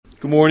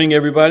Good morning,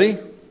 everybody.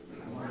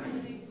 Good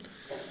morning.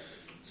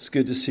 It's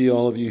good to see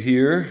all of you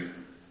here.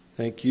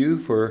 Thank you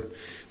for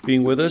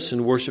being with us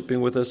and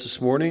worshiping with us this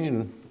morning,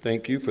 and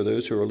thank you for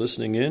those who are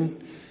listening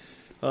in.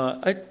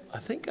 I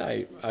think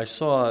I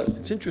saw,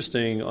 it's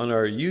interesting, on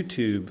our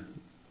YouTube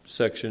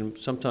section,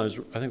 sometimes,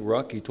 I think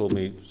Rocky told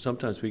me,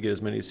 sometimes we get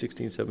as many as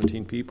 16,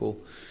 17 people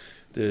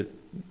that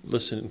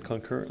listen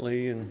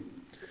concurrently, and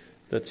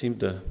they seem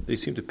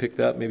to pick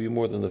that maybe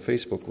more than the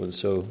Facebook one.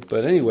 So,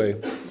 but anyway,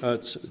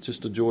 it's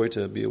just a joy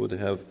to be able to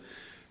have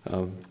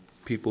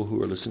people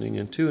who are listening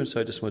in too, and so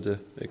I just want to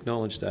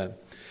acknowledge that.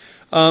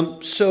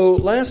 So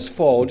last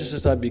fall, just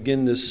as I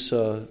begin this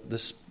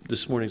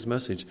morning's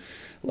message,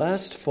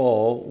 last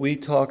fall we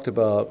talked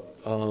about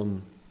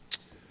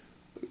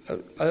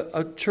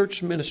a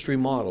church ministry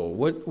model.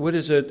 What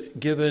is it,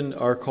 given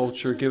our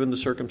culture, given the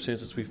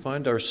circumstances we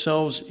find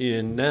ourselves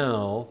in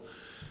now?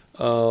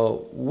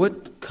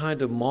 What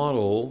kind of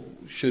model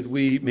should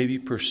we maybe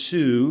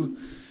pursue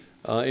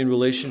in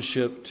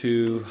relationship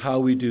to how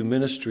we do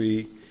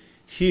ministry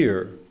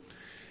here?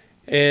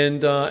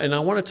 And I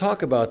want to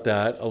talk about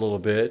that a little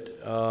bit,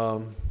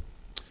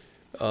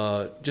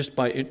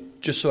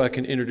 just so I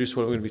can introduce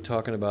what I'm going to be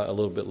talking about a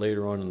little bit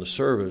later on in the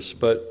service.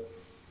 But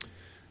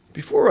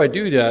before I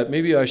do that,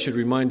 maybe I should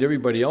remind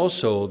everybody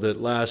also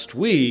that last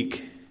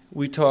week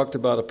we talked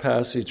about a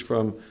passage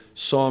from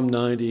Psalm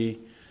 90,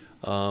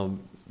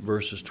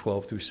 verses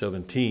 12 through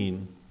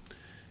 17.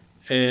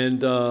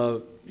 And,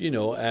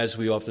 as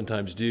we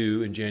oftentimes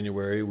do in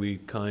January, we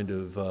kind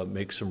of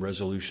make some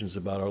resolutions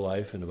about our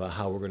life and about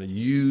how we're going to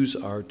use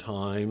our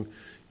time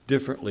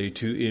differently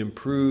to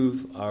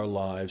improve our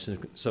lives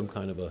in some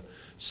kind of a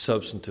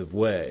substantive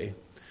way.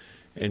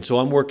 And so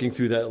I'm working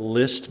through that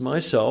list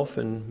myself,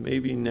 and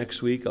maybe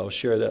next week I'll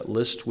share that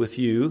list with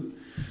you.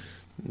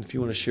 If you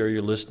want to share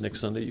your list next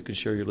Sunday, you can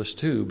share your list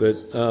too.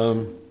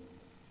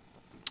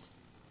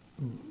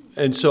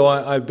 And so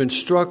I've been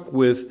struck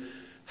with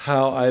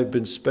how I've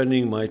been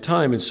spending my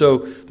time. And so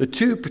the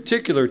two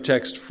particular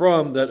texts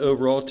from that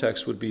overall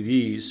text would be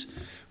these.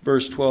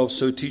 Verse 12,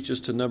 so teach us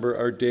to number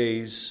our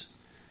days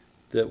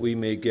that we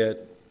may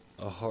get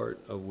a heart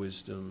of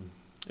wisdom.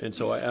 And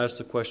so I asked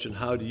the question,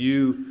 how do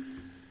you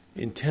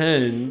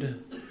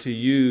intend to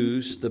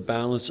use the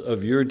balance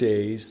of your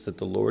days that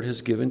the Lord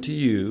has given to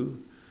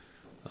you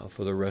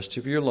for the rest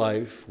of your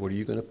life? What are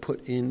you going to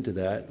put into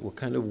that? What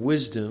kind of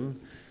wisdom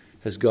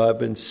has God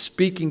been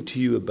speaking to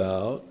you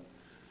about?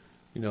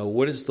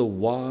 What is the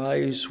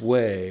wise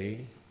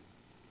way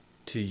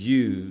to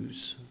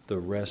use the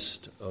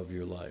rest of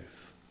your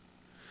life?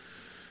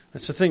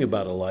 That's the thing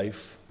about a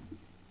life.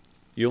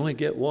 You only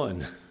get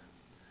one.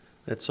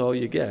 That's all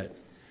you get.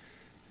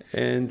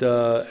 And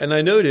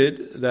I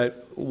noted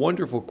that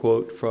wonderful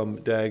quote from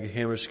Dag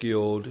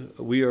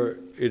Hammarskjöld,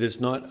 it is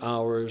not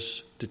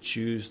ours to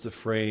choose the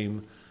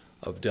frame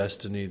of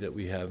destiny that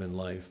we have in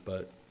life,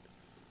 but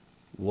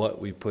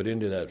what we put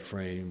into that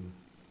frame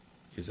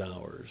is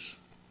ours,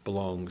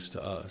 belongs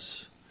to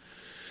us.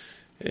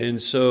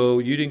 And so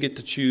you didn't get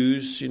to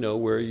choose,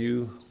 where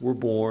you were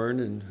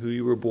born and who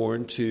you were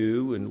born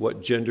to and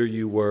what gender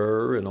you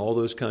were and all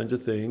those kinds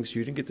of things.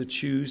 You didn't get to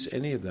choose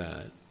any of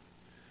that.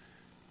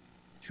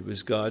 It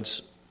was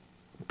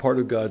part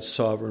of God's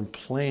sovereign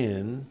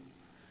plan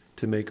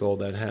to make all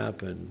that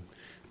happen.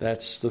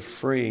 That's the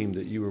frame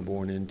that you were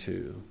born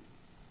into.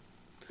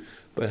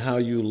 But how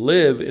you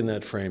live in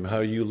that frame,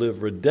 how you live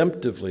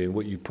redemptively, and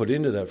what you put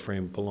into that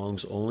frame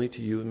belongs only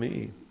to you and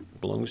me.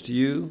 It belongs to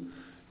you.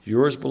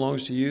 Yours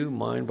belongs to you.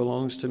 Mine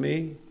belongs to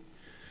me.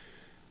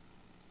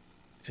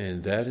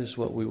 And that is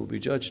what we will be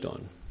judged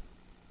on,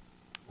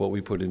 what we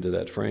put into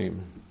that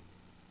frame.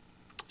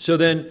 So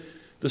then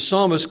the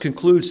psalmist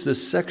concludes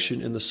this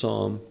section in the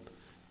psalm,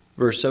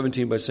 verse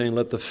 17, by saying,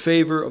 Let the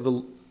favor of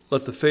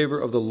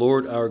the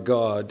Lord our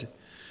God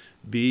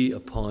be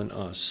upon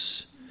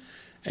us,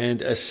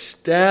 and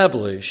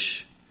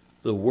establish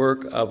the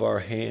work of our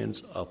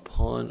hands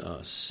upon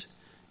us.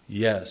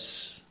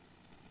 Yes,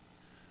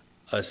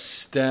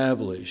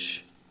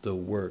 establish the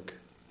work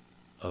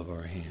of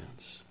our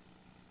hands.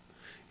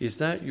 Is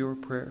that your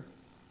prayer?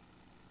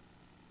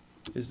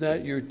 Is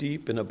that your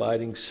deep and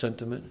abiding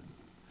sentiment?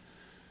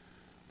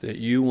 That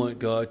you want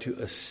God to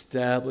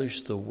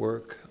establish the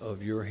work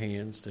of your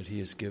hands that He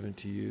has given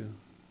to you?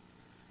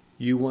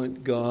 You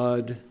want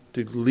God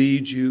to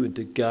lead you and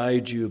to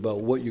guide you about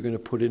what you're going to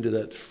put into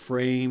that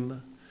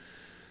frame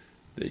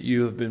that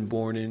you have been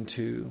born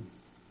into.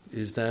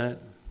 Is that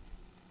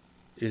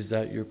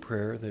your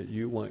prayer, that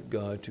you want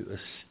God to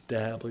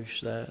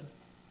establish that?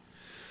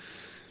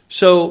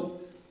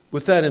 So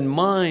with that in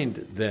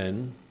mind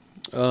then,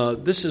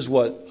 this is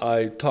what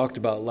I talked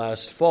about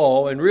last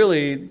fall, and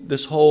really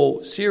this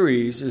whole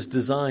series is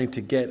designed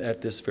to get at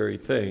this very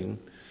thing,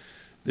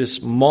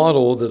 this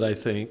model that I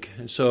think.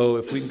 And so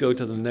if we can go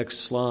to the next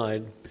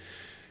slide.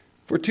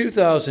 For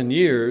 2,000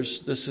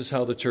 years, this is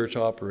how the church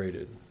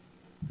operated.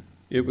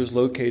 It was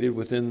located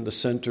within the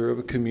center of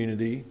a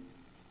community.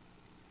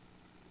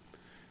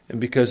 And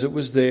because it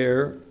was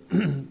there,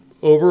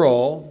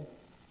 overall,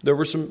 there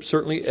were some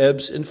certainly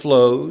ebbs and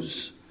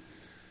flows.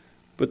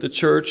 But the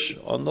church,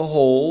 on the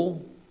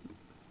whole,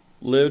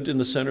 lived in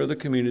the center of the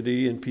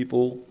community, and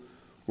people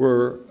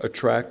were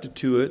attracted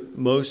to it.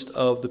 Most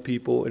of the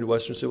people in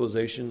Western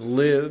civilization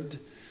lived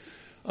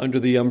under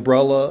the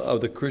umbrella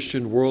of the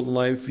Christian world and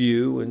life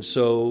view, and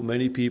so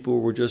many people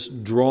were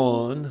just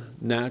drawn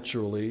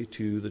naturally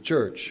to the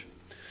church.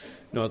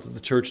 Not that the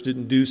church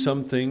didn't do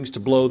some things to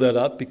blow that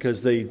up,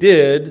 because they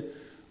did,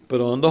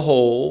 but on the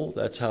whole,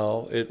 that's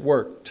how it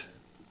worked.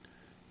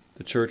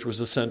 The church was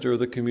the center of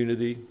the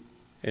community,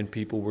 and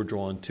people were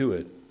drawn to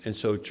it. And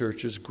so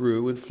churches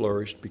grew and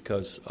flourished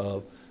because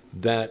of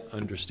that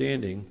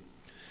understanding.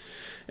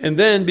 And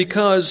then,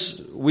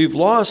 because we've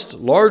lost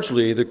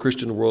largely the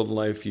Christian world and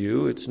life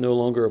view, it's no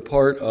longer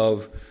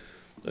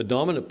a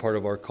dominant part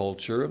of our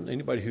culture.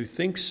 Anybody who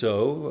thinks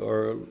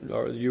so,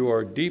 you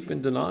are deep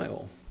in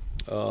denial.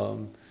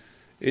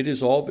 It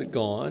is all but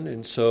gone,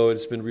 and so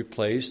it's been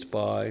replaced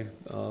by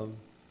a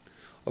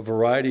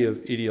variety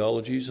of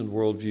ideologies and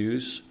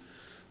worldviews.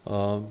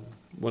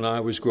 When I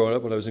was growing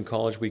up, when I was in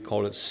college, we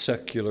called it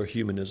secular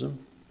humanism.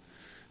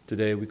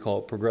 Today we call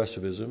it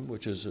progressivism,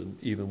 which is an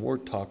even more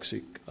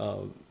toxic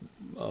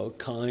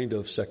kind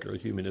of secular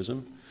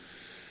humanism.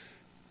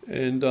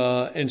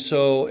 And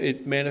so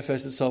it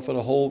manifests itself in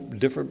a whole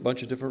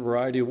bunch of different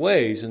variety of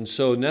ways. And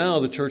so now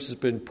the church has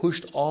been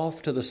pushed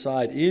off to the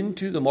side,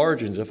 into the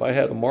margins. If I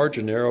had a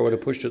margin there, I would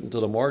have pushed it into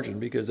the margin,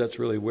 because that's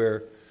really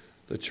where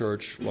the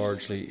church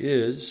largely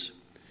is,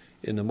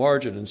 in the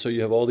margin. And so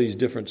you have all these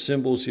different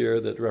symbols here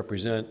that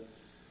represent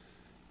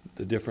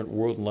the different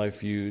world and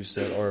life views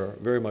that are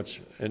very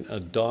much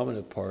a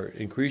dominant part,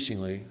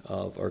 increasingly,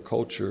 of our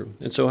culture.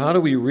 And so how do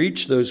we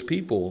reach those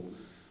people?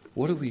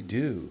 What do we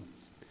do?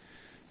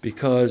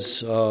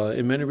 Because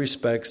in many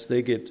respects,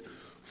 they get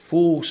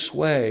full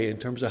sway in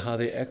terms of how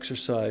they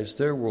exercise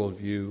their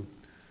worldview.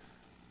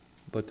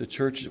 But the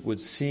church, it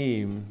would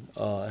seem,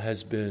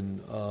 has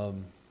been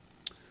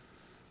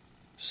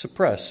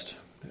suppressed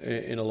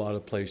in a lot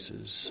of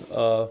places.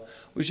 I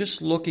was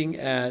just looking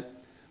at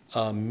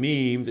a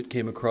meme that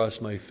came across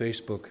my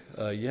Facebook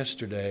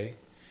yesterday,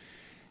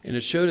 and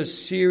it showed a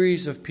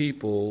series of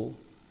people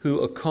who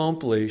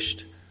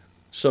accomplished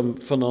some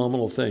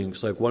phenomenal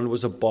things. Like one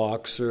was a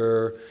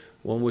boxer,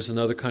 one was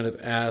another kind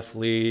of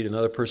athlete,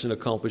 another person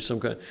accomplished some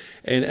kind.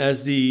 And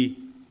as the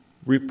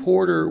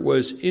reporter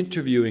was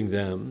interviewing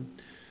them,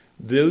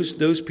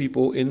 those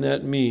people in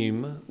that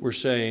meme were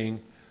saying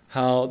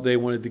how they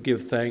wanted to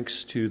give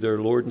thanks to their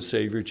Lord and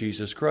Savior,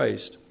 Jesus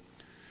Christ.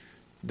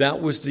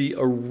 That was the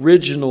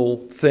original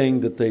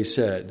thing that they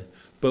said.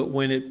 But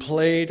when it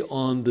played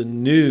on the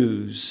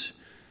news,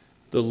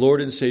 the Lord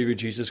and Savior,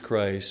 Jesus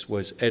Christ,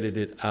 was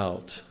edited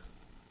out,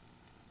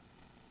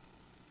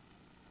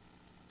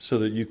 so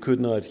that you could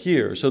not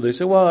hear. So they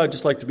said, well, I'd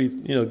just like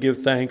to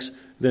give thanks.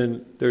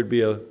 Then there'd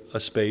be a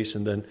space,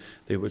 and then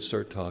they would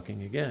start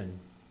talking again.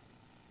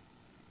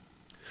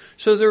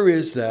 So there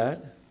is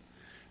that.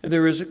 And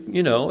there is,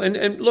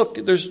 and look,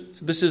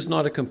 this is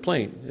not a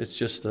complaint. It's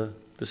just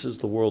this is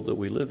the world that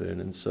we live in.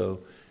 And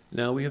so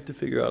now we have to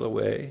figure out a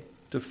way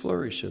to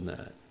flourish in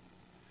that.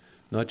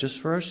 Not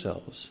just for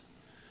ourselves,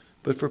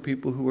 but for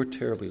people who are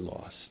terribly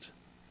lost,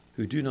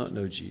 who do not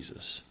know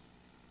Jesus.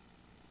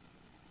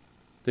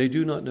 They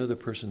do not know the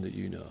person that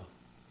you know.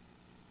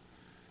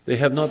 They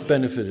have not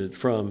benefited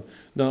from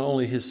not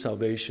only his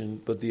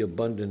salvation, but the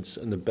abundance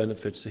and the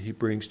benefits that he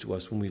brings to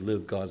us when we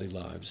live godly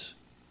lives.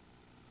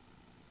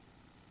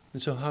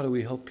 And so how do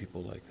we help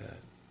people like that?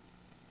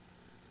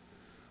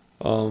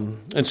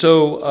 And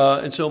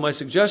so my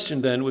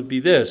suggestion then would be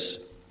this,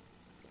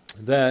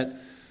 that,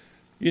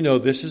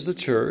 this is the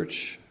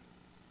church.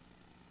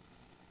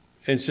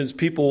 And since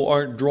people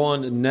aren't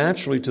drawn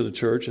naturally to the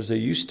church as they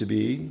used to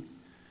be,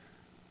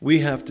 we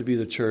have to be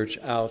the church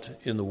out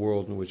in the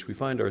world in which we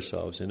find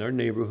ourselves, in our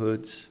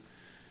neighborhoods,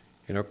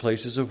 in our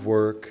places of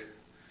work,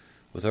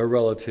 with our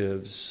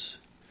relatives,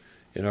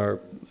 in our,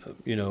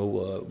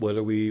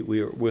 whether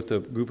we are with a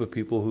group of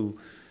people who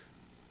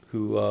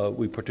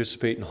we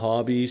participate in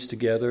hobbies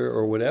together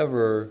or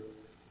whatever.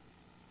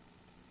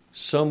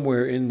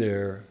 Somewhere in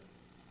there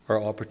are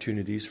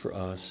opportunities for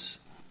us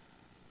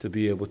to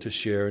be able to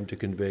share and to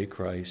convey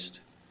Christ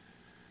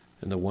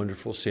and the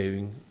wonderful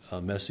saving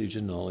message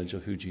and knowledge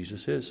of who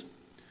Jesus is.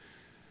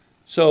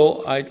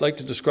 So I'd like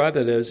to describe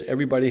that as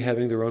everybody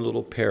having their own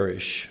little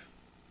parish.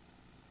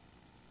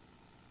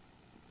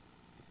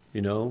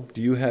 Do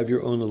you have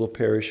your own little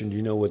parish, and do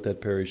you know what that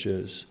parish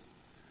is?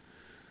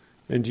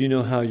 And do you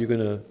know how you're going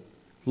to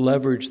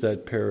leverage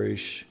that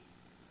parish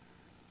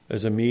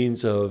as a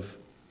means of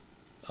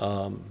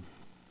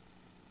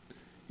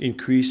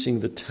increasing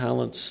the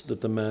talents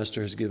that the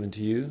Master has given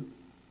to you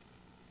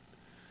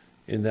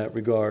in that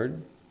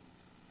regard?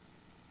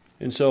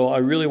 And so I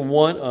really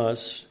want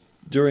us,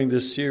 during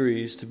this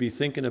series, to be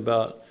thinking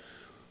about,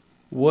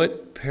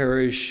 what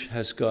parish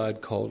has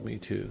God called me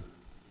to?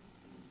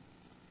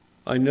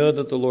 I know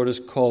that the Lord has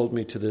called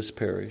me to this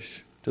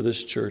parish, to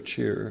this church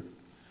here.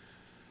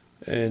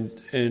 And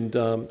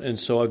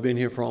so I've been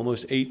here for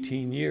almost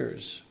 18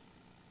 years.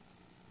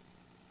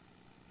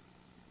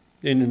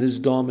 and it has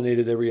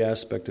dominated every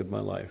aspect of my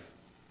life.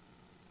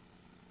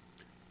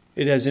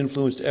 It has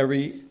influenced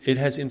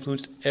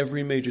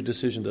every major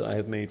decision that I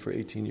have made for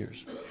 18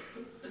 years.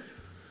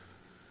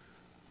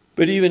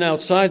 But even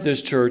outside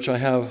this church, I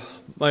have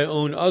my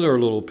own other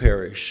little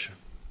parish.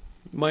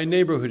 My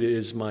neighborhood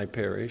is my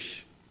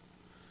parish.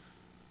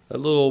 That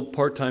little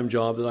part-time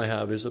job that I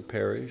have is a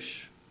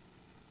parish.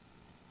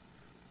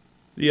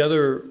 The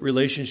other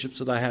relationships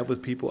that I have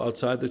with people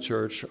outside the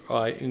church,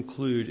 I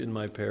include in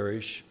my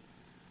parish.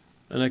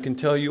 And I can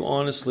tell you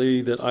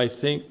honestly that I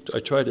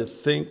try to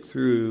think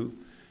through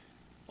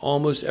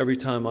almost every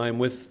time I'm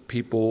with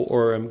people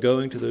or I'm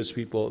going to those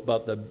people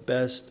about the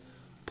best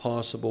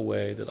possible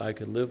way that I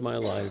could live my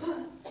life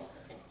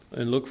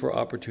and look for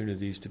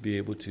opportunities to be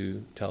able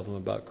to tell them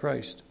about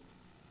Christ.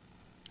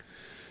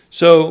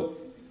 So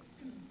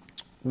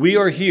we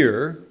are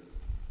here,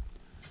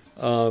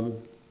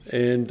 and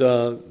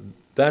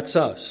that's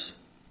us.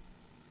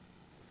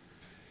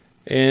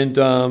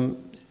 And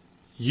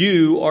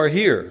you are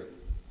here.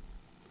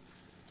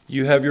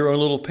 You have your own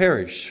little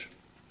parish.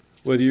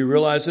 Whether you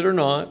realize it or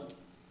not,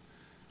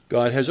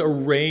 God has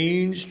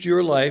arranged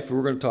your life.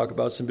 We're going to talk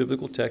about some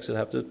biblical texts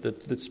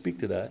that speak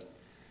to that.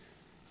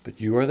 But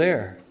you are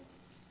there.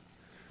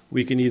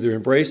 We can either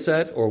embrace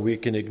that or we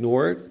can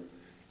ignore it.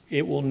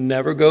 It will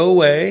never go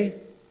away.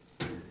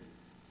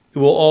 It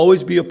will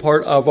always be a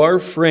part of our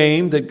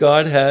frame that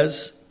God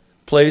has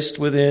placed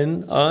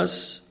within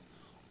us.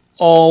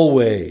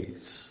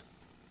 Always.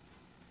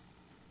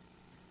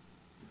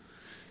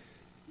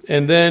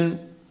 And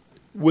then,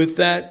 with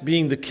that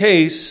being the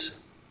case,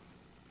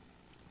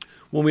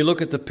 when we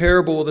look at the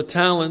parable of the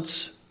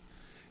talents,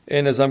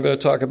 and as I'm going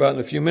to talk about in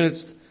a few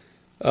minutes,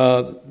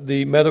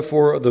 the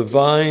metaphor of the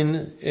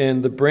vine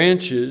and the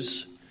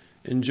branches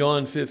in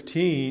John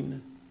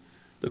 15,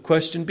 the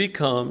question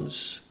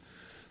becomes,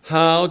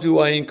 how do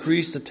I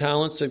increase the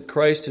talents that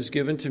Christ has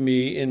given to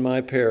me in my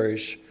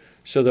parish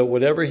so that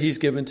whatever He's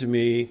given to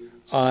me,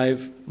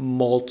 I've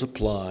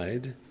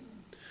multiplied?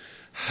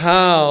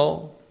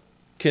 How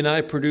can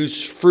I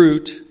produce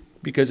fruit?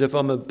 Because if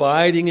I'm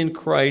abiding in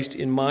Christ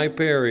in my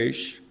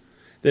parish,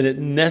 then it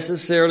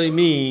necessarily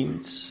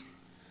means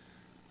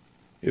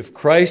if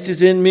Christ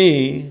is in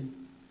me,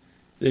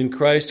 then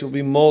Christ will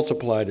be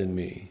multiplied in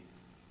me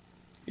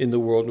in the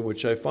world in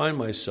which I find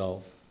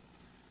myself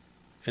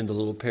and the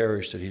little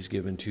parish that He's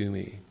given to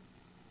me.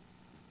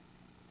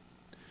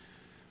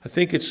 I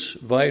think it's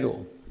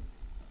vital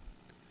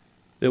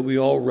that we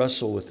all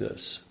wrestle with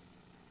this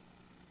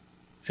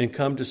and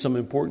come to some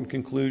important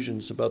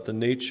conclusions about the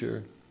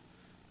nature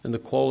and the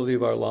quality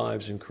of our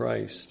lives in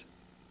Christ.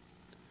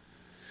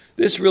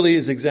 This really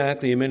is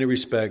exactly, in many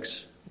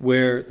respects,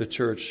 where the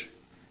church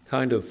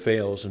kind of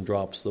fails and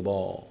drops the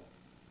ball.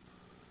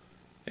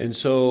 And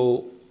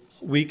so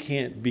we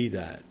can't be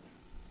that.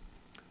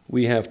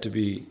 We have to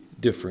be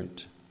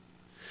different.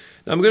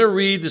 Now, I'm going to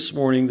read this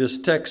morning this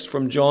text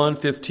from John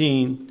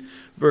 15,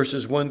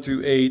 verses 1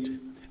 through 8,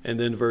 and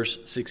then verse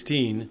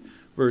 16.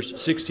 Verse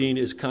 16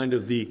 is kind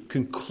of the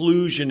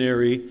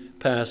conclusionary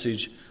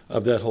passage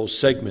of that whole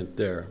segment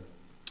there.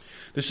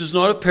 This is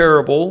not a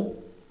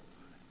parable.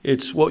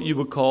 It's what you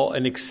would call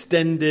an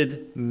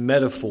extended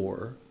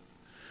metaphor.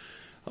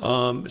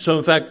 So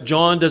in fact,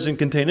 John doesn't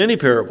contain any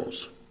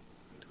parables.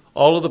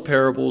 All of the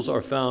parables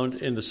are found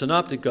in the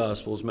Synoptic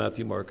Gospels,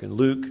 Matthew, Mark, and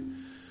Luke.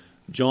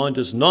 John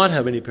does not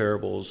have any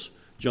parables.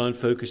 John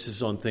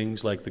focuses on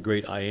things like the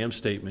great I am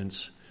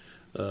statements,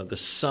 the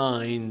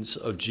signs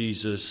of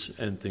Jesus,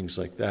 and things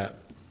like that.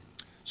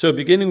 So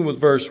beginning with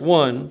verse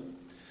 1,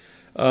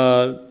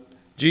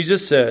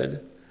 Jesus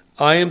said,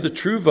 I am the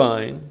true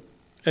vine,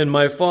 and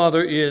my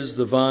Father is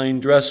the vine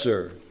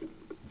dresser.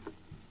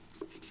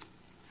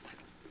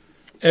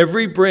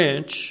 Every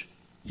branch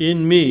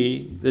in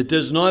me that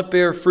does not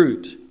bear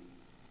fruit,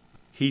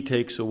 He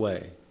takes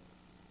away.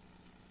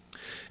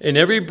 And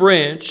every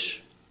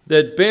branch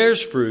that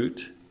bears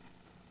fruit,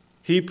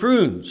 He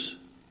prunes,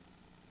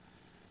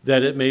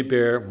 that it may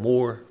bear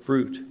more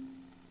fruit.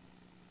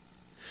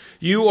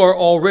 You are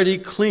already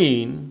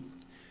clean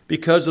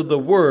because of the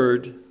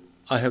word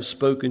I have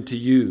spoken to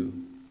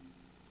you.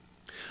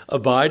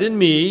 Abide in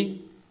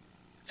me,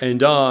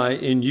 and I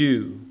in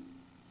you.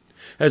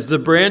 As the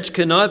branch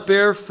cannot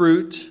bear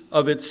fruit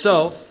of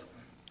itself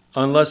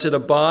unless it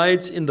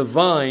abides in the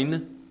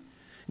vine,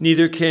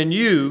 neither can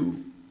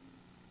you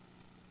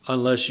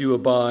unless you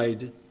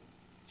abide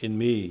in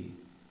me.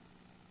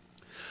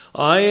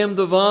 I am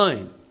the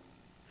vine.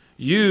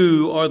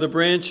 You are the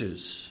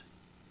branches.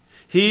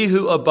 He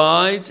who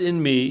abides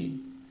in me,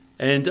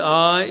 and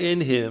I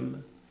in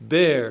him,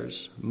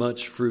 bears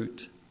much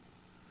fruit.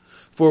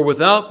 For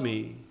without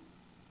me,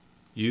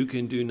 you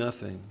can do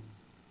nothing.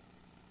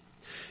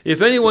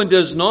 If anyone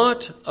does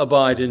not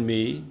abide in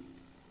me,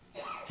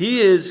 he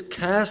is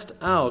cast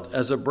out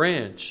as a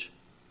branch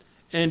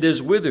and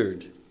is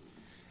withered,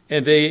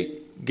 and they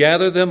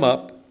gather them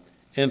up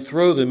and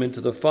throw them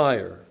into the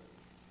fire,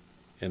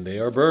 and they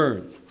are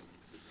burned.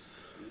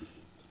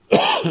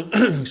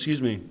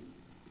 Excuse me.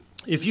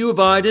 If you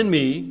abide in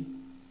me,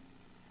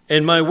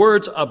 and my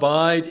words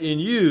abide in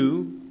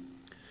you,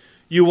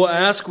 you will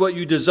ask what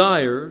you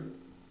desire,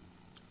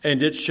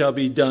 and it shall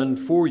be done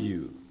for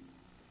you.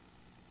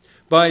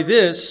 By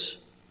this,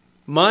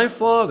 my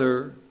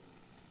Father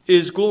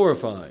is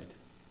glorified,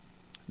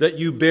 that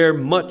you bear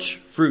much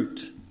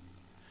fruit,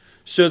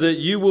 so that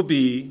you will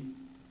be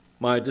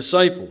my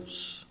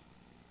disciples.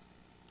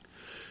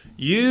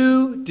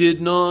 You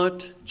did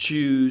not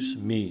choose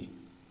me,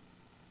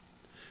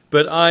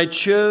 but I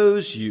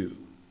chose you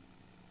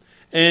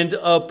and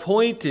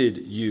appointed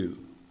you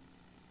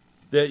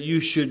that you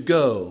should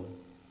go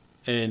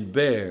and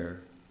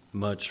bear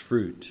much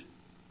fruit,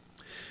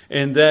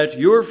 and that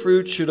your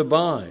fruit should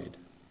abide,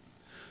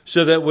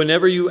 so that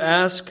whenever you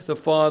ask the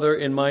Father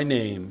in my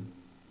name,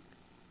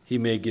 he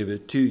may give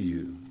it to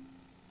you.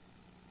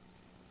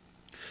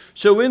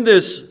 So in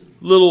this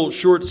little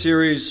short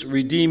series,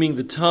 Redeeming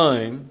the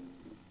Time,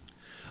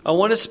 I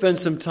want to spend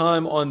some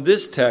time on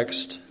this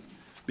text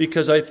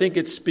because I think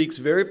it speaks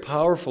very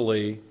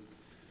powerfully,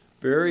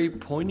 very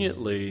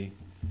poignantly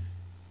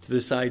to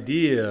this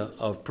idea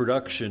of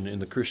production in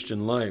the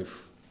Christian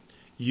life,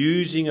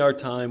 using our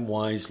time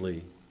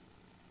wisely,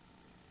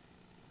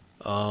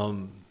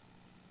 and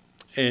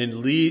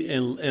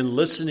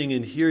listening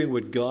and hearing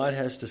what God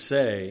has to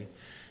say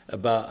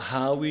about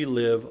how we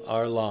live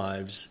our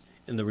lives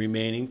in the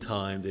remaining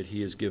time that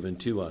he has given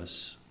to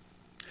us.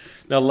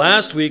 Now,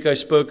 last week I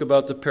spoke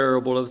about the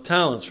parable of the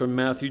talents from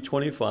Matthew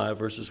 25,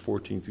 verses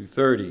 14 through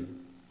 30.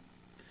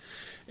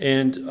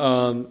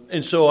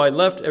 And so I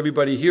left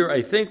everybody here,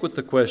 I think, with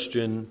the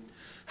question,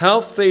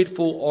 how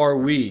faithful are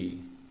we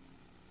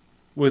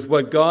with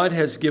what God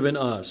has given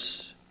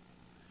us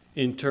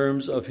in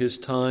terms of his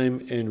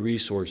time and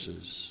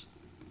resources?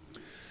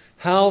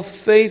 How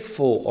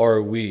faithful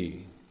are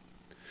we?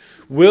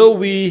 Will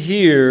we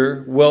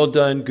hear, well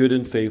done, good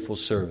and faithful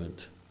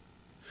servant?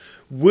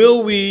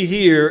 Will we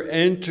hear,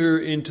 enter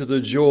into the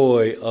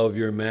joy of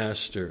your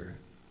master?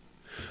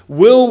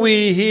 Will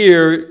we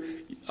hear,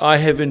 I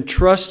have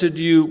entrusted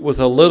you with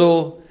a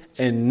little,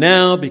 and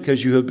now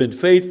because you have been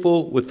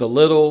faithful with the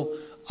little,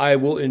 I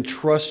will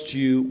entrust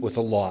you with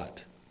a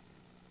lot?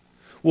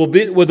 Will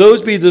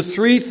those be the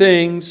three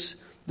things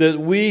that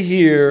we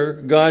hear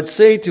God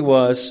say to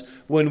us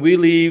when we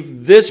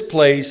leave this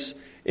place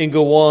and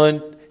go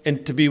on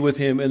and to be with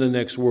him in the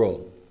next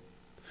world?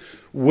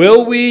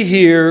 Will we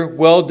hear,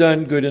 well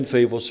done, good and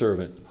faithful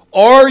servant?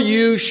 Are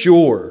you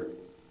sure?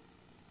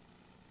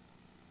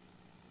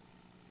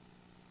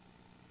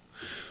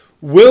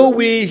 Will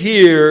we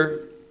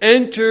hear,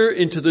 enter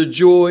into the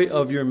joy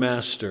of your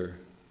master?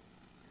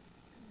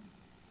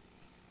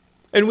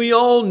 And we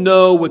all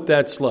know what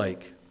that's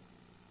like.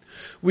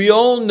 We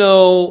all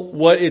know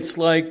what it's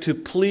like to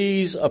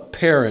please a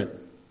parent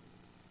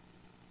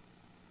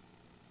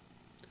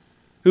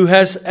who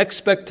has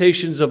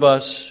expectations of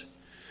us.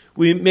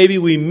 Maybe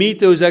we meet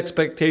those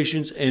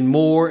expectations and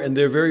more, and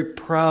they're very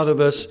proud of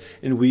us,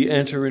 and we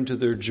enter into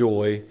their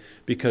joy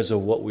because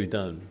of what we've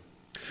done.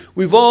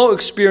 We've all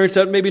experienced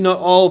that, maybe not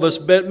all of us,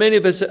 but many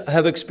of us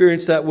have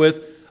experienced that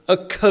with a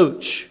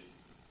coach,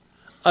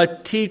 a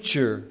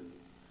teacher,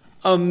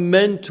 a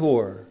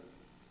mentor,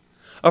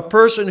 a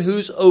person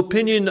whose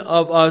opinion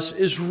of us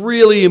is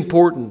really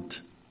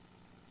important.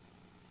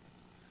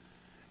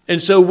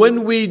 And so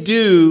when we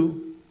do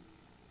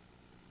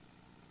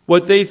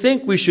what they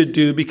think we should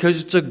do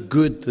because it's a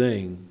good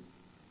thing,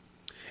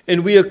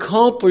 and we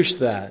accomplish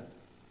that,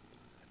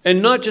 and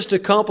not just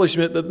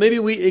accomplishment, but maybe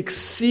we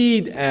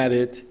exceed at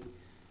it,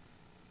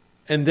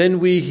 and then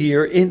we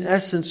hear, in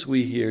essence,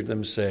 we hear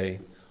them say,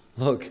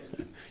 look,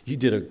 you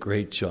did a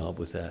great job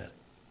with that.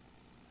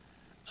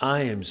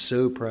 I am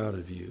so proud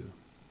of you.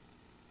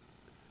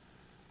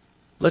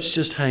 Let's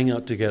just hang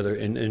out together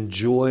and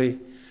enjoy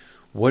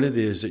what it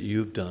is that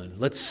you've done.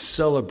 Let's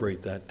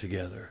celebrate that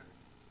together.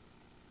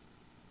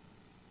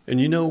 And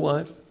you know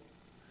what?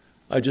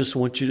 I just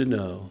want you to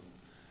know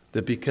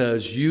that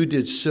because you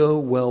did so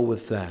well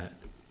with that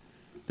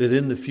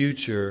in the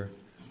future,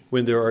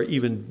 when there are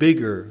even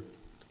bigger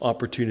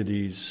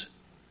opportunities,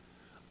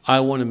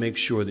 I want to make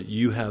sure that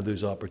you have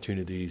those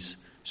opportunities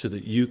so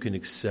that you can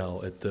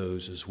excel at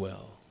those as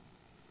well.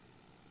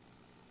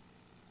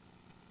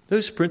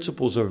 Those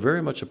principles are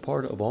very much a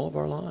part of all of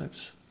our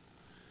lives,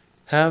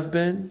 have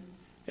been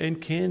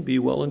and can be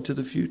well into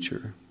the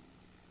future.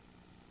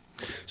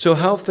 So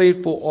how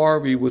faithful are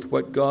we with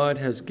what God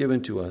has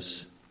given to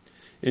us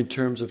in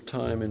terms of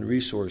time and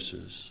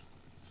resources?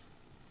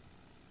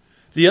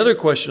 The other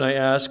question I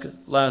asked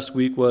last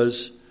week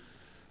was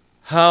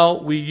how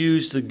we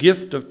use the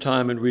gift of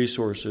time and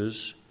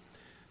resources,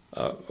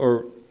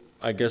 or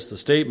I guess the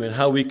statement,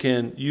 how we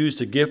can use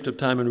the gift of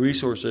time and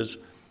resources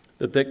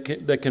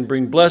that can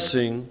bring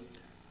blessing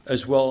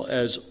as well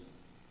as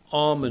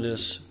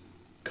ominous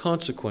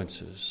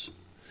consequences.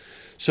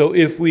 So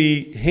if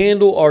we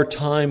handle our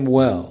time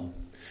well,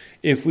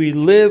 if we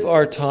live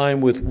our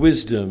time with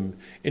wisdom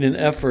in an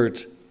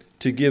effort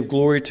to give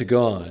glory to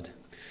God,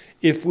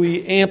 if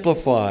we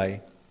amplify,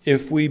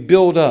 if we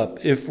build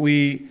up, if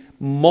we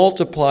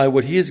multiply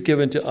what He has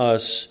given to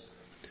us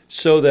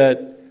so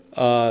that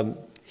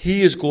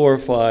He is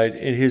glorified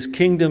and His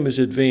kingdom is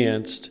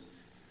advanced,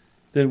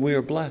 then we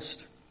are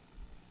blessed.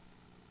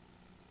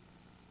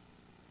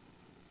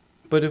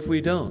 But if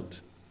we don't,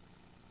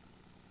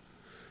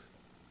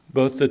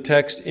 both the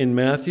text in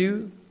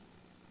Matthew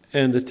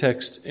and the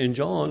text in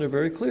John are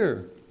very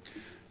clear.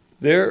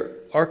 There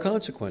are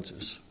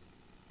consequences.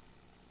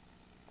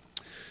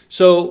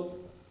 So,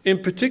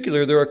 in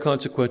particular, there are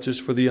consequences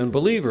for the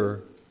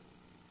unbeliever,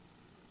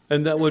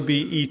 and that would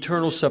be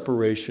eternal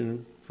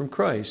separation from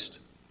Christ.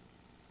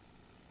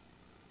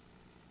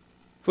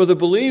 For the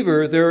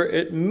believer,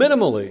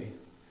 minimally,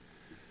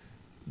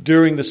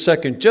 during the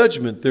second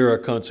judgment, there are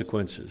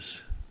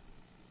consequences.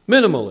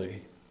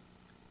 Minimally.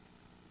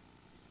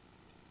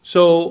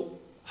 So,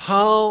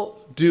 how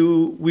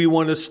do we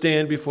want to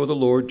stand before the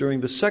Lord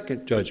during the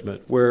second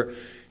judgment, where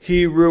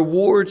He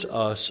rewards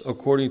us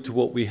according to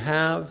what we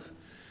have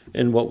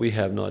and what we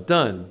have not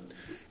done?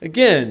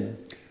 Again,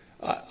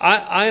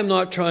 I am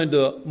not trying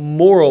to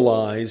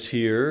moralize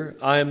here.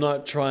 I am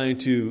not trying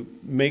to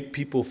make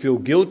people feel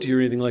guilty or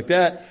anything like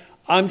that.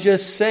 I'm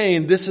just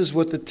saying this is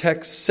what the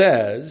text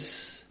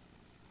says.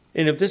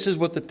 And if this is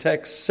what the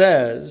text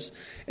says,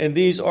 and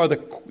these are the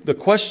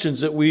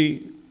questions that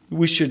we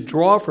should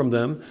draw from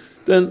them,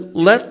 then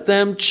let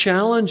them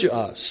challenge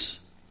us.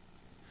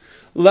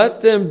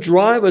 Let them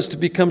drive us to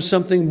become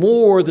something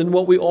more than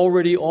what we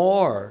already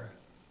are.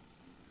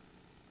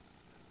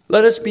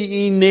 Let us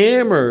be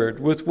enamored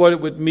with what it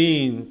would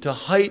mean to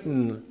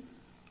heighten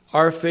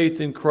our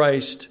faith in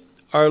Christ,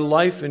 our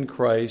life in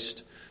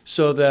Christ,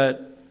 so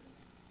that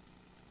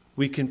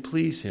we can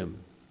please Him.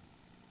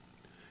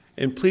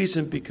 And please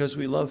Him because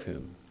we love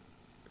Him.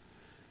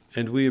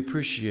 And we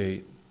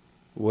appreciate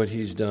what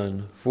He's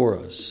done for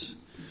us.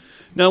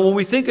 Now, when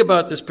we think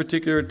about this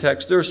particular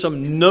text, there are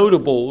some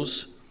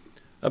notables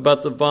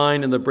about the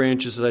vine and the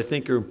branches that I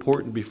think are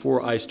important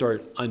before I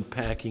start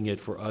unpacking it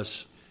for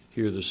us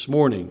here this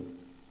morning.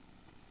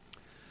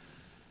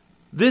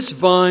 This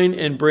vine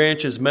and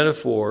branches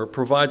metaphor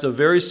provides a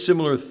very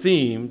similar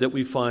theme that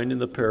we find in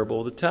the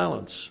parable of the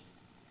talents.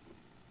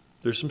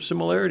 There's some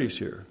similarities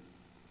here.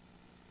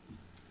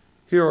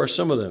 Here are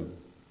some of them.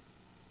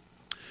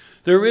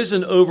 There is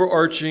an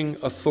overarching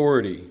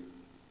authority.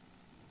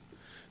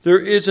 There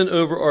is an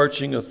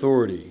overarching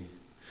authority.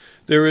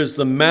 There is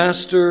the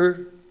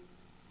master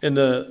in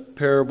the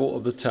parable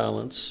of the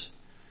talents,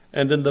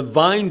 and then the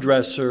vine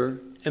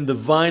dresser and the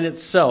vine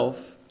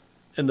itself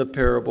in the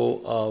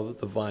parable of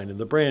the vine and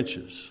the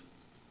branches.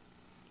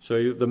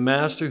 So the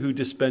master who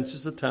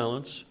dispenses the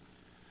talents,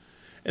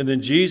 and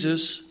then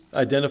Jesus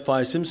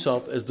identifies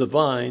Himself as the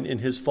vine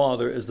and His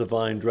Father as the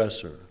vine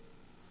dresser.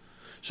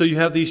 So you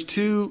have these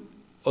two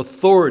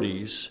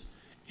authorities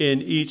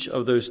in each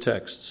of those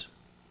texts.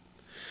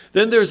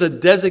 Then there's a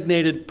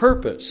designated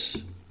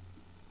purpose.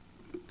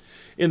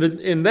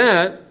 In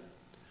that,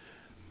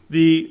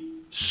 the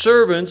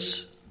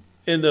servants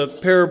in the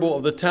parable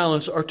of the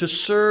talents are to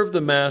serve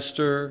the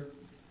master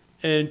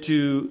and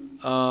to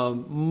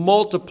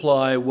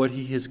multiply what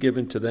he has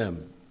given to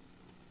them.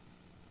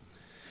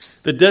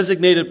 The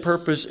designated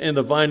purpose in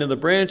the vine and the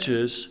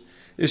branches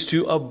is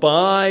to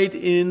abide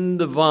in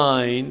the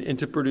vine and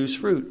to produce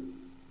fruit.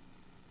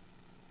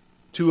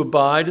 To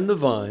abide in the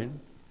vine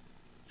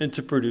and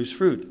to produce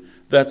fruit.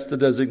 That's the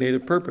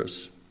designated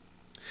purpose.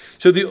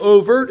 So the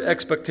overt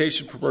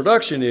expectation for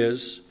production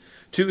is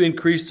to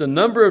increase the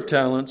number of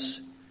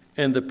talents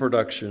and the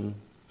production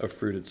of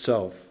fruit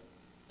itself.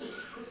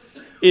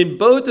 In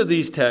both of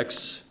these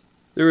texts,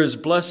 there is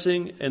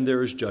blessing and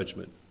there is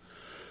judgment.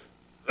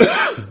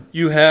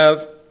 You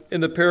have, in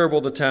the parable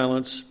of the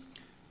talents,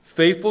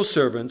 faithful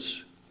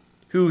servants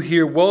who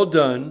hear well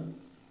done,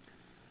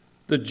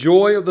 the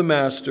joy of the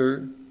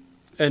master,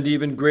 and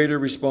even greater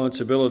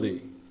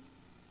responsibility.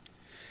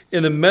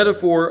 In the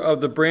metaphor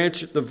of the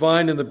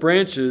vine and the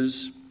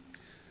branches,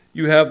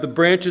 you have the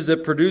branches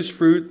that produce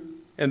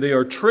fruit, and they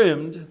are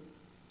trimmed,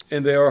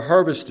 and they are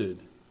harvested.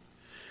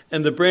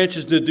 And the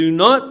branches that do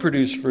not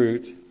produce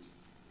fruit,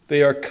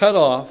 they are cut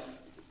off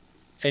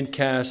and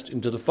cast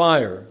into the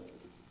fire.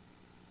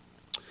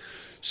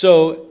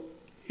 So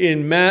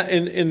in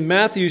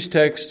Matthew's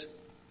text,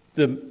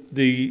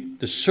 the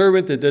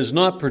servant that does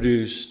not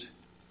produce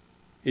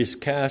is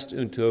cast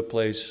into a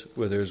place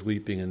where there's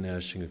weeping and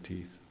gnashing of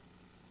teeth.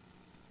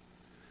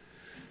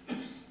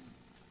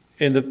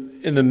 In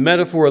the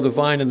metaphor of the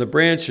vine and the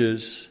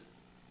branches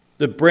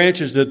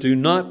that do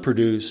not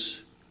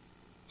produce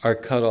are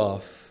cut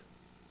off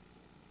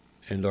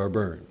and are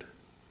burned.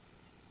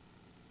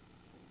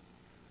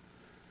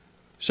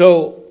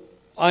 So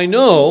I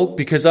know,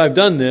 because I've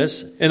done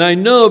this, and I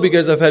know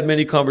because I've had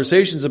many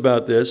conversations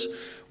about this,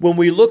 when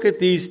we look at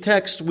these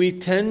texts, we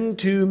tend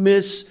to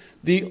miss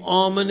the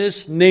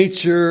ominous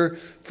nature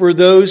for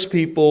those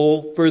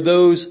people, for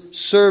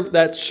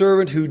that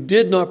servant who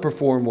did not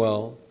perform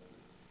well.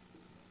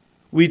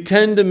 We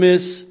tend to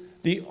miss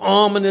the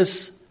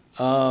ominous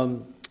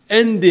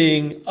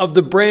ending of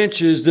the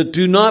branches that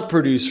do not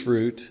produce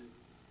fruit.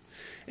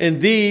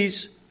 And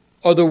these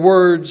are the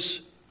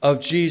words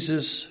of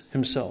Jesus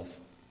Himself.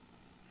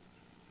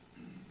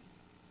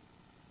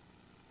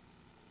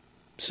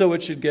 so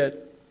it should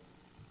get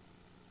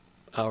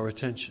our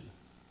attention.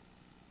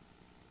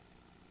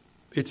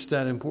 It's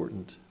that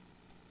important.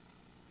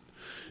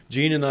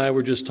 Gene and I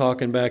were just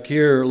talking back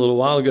here a little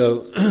while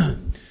ago.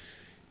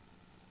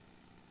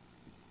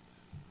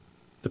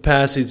 The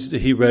passage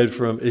that he read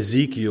from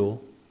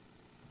Ezekiel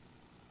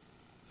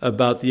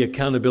about the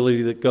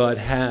accountability that God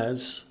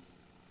has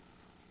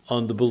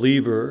on the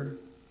believer,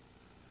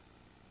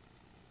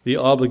 the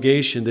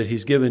obligation that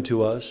he's given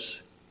to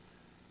us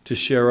to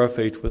share our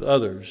faith with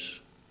others.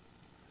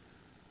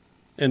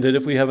 And that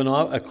if we have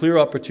a clear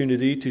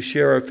opportunity to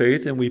share our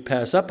faith and we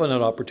pass up on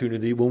that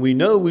opportunity when we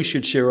know we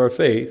should share our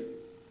faith,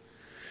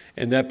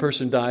 and that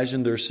person dies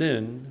in their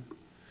sin,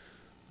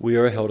 we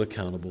are held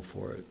accountable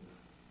for it.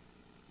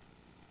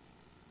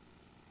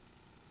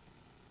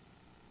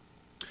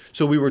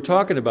 So we were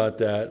talking about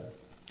that,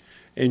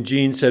 and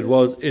Gene said,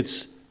 well,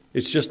 it's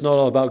just not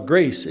all about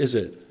grace, is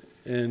it?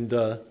 And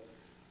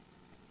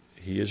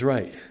he is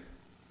right.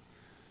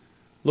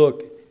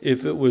 Look,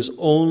 if it was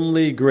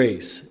only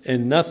grace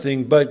and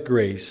nothing but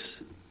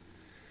grace,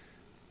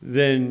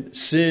 then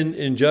sin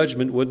and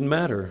judgment wouldn't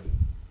matter.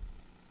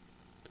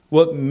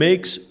 What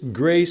makes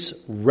grace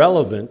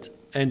relevant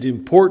and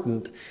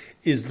important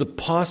is the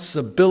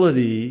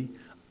possibility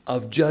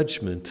of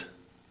judgment.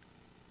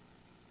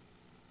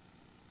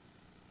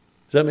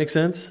 Does that make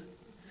sense?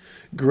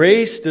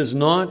 Grace does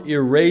not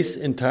erase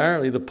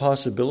entirely the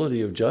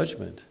possibility of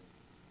judgment.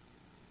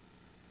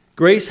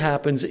 Grace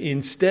happens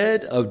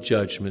instead of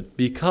judgment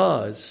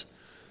because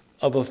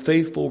of a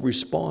faithful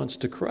response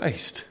to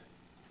Christ.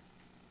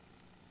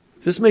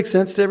 Does this make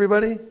sense to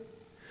everybody?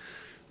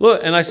 Look,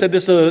 and I said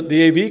this to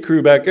the AV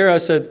crew back there. I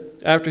said,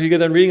 after he got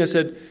done reading, I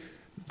said,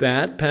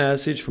 that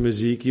passage from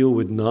Ezekiel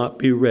would not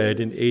be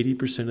read in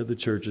 80% of the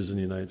churches in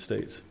the United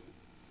States.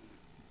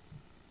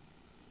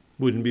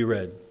 Wouldn't be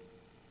read.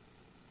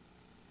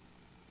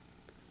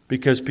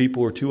 Because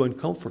people are too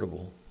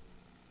uncomfortable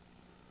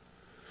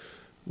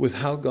with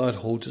how God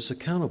holds us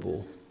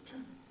accountable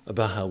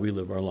about how we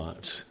live our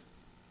lives.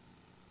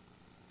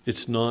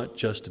 It's not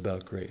just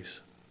about grace.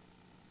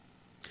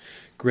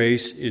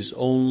 Grace is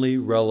only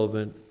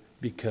relevant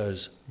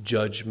because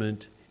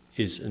judgment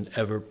is an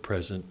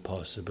ever-present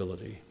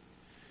possibility.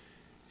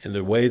 And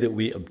the way that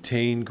we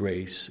obtain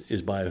grace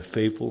is by a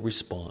faithful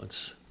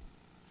response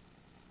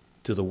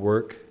to the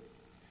work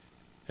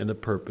and the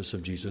purpose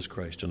of Jesus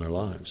Christ in our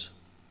lives.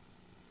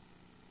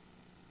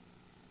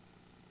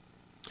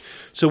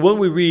 So when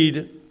we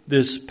read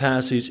this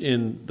passage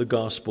in the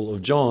Gospel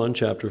of John,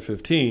 chapter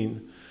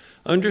 15,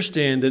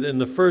 understand that in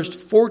the first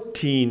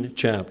 14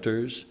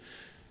 chapters,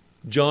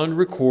 John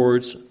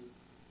records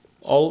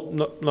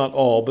not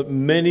all, but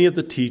many of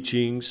the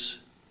teachings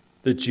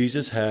that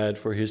Jesus had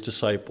for his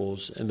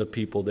disciples and the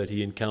people that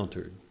he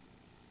encountered.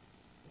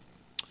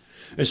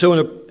 And so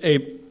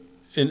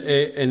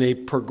in a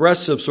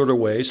progressive sort of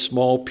way,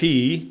 small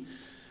p,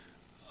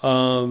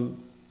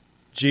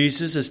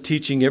 Jesus is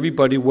teaching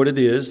everybody what it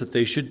is that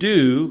they should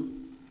do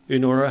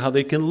in order how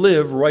they can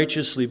live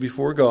righteously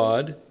before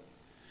God.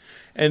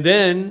 And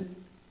then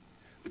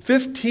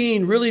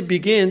 15 really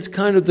begins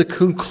kind of the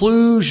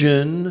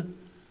conclusion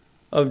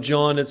of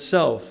John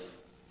itself.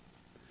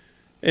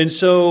 And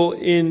so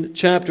in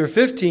chapter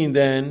 15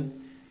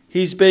 then,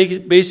 he's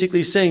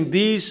basically saying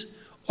these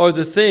are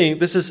the things,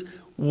 this is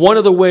one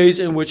of the ways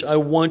in which I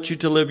want you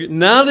to live.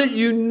 Now that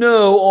you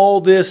know all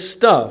this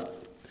stuff,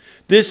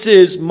 this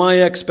is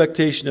my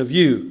expectation of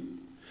you.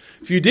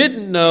 If you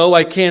didn't know,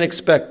 I can't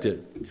expect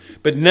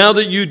it. But now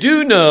that you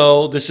do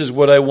know, this is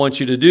what I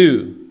want you to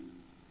do.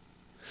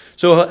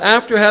 So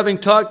after having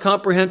taught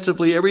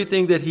comprehensively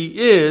everything that he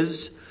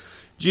is,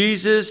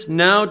 Jesus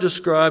now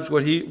describes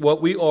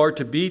what we are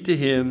to be to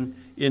him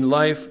in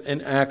life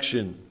and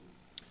action.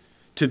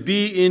 To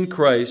be in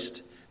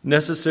Christ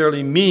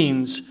necessarily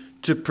means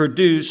to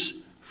produce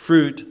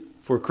fruit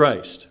for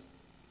Christ.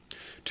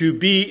 To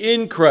be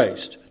in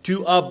Christ,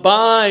 to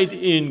abide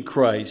in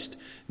Christ,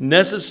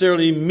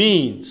 necessarily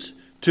means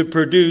to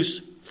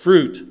produce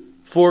fruit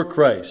for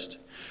Christ.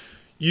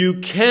 You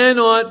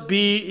cannot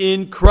be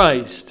in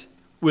Christ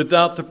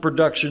without the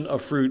production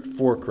of fruit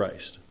for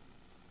Christ.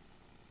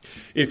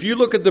 If you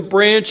look at the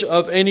branch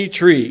of any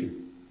tree,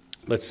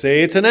 let's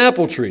say it's an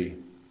apple tree.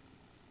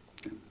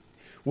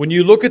 When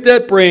you look at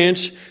that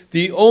branch,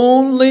 the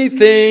only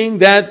thing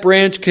that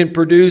branch can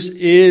produce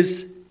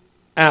is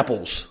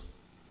apples.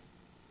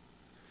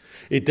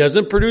 It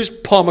doesn't produce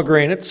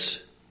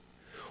pomegranates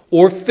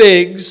or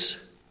figs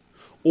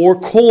or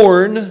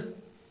corn.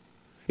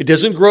 It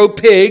doesn't grow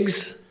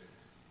pigs.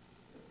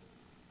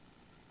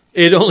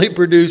 It only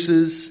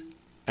produces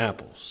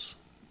apples.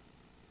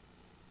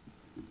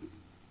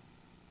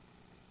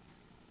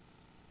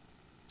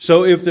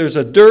 So if there's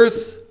a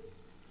dearth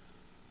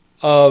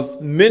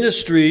of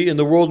ministry in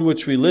the world in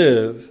which we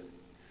live,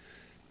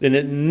 then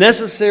it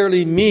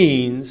necessarily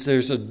means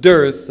there's a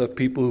dearth of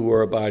people who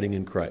are abiding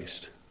in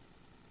Christ.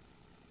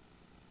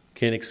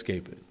 Can't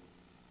escape it.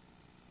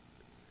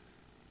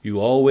 You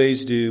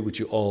always do what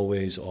you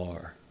always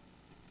are.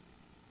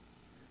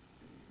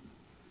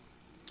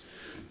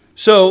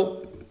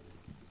 So,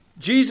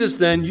 Jesus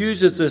then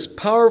uses this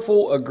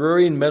powerful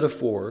agrarian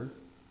metaphor,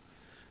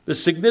 the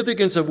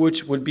significance of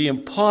which would be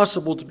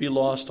impossible to be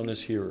lost on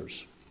his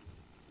hearers.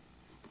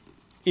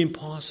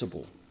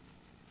 Impossible.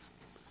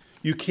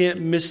 You can't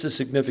miss the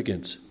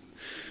significance.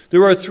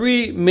 There are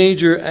three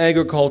major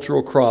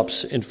agricultural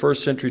crops in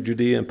first century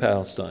Judea and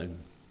Palestine: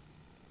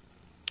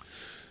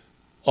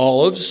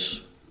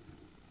 olives,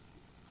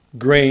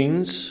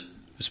 grains,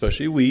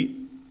 especially wheat,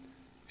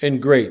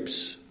 and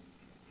grapes.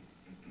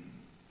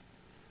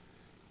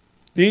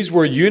 These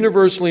were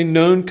universally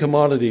known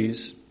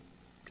commodities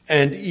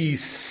and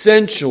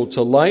essential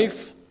to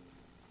life,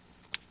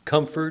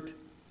 comfort,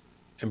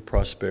 and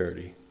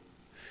prosperity.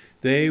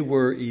 They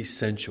were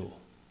essential.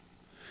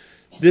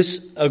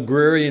 This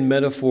agrarian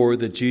metaphor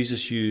that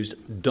Jesus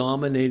used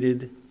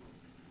dominated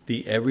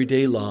the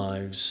everyday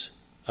lives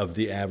of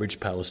the average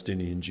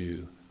Palestinian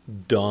Jew.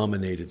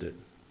 Dominated it.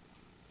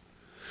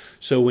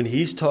 So when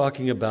he's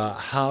talking about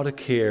how to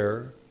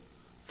care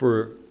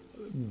for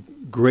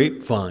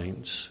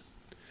grapevines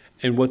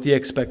and what the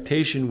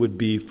expectation would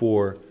be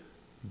for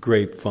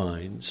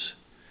grapevines,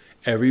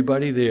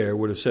 everybody there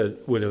would have said,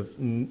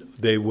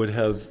 they would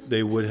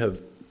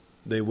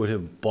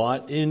have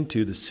bought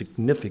into the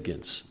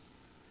significance.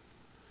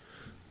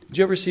 Did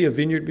you ever see a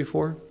vineyard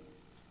before?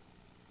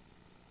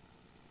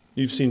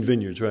 You've seen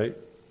vineyards, right?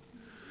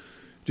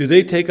 Do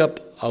they take up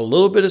a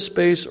little bit of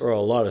space or a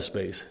lot of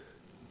space?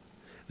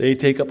 They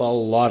take up a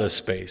lot of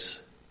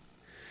space.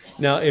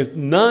 Now, if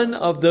none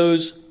of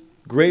those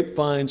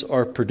grapevines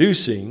are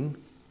producing,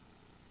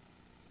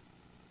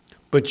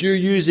 but you're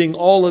using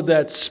all of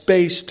that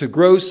space to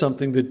grow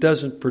something that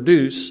doesn't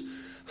produce,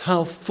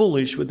 how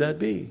foolish would that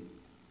be?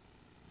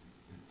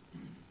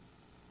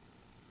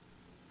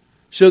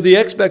 So the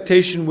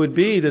expectation would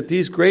be that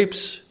these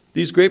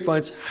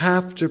grapevines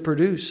have to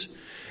produce.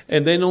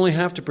 And they only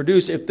have to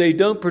produce. If they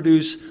don't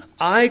produce,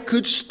 I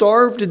could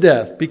starve to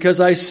death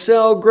because I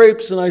sell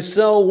grapes and I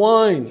sell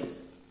wine.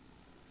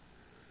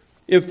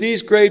 If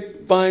these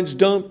grapevines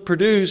don't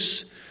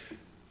produce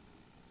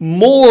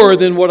more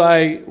than what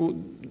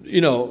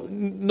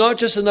not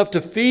just enough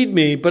to feed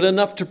me, but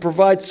enough to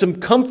provide some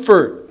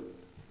comfort.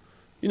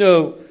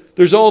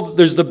 There's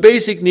the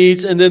basic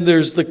needs, and then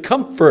there's the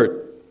comfort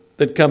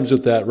that comes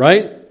with that,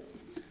 right?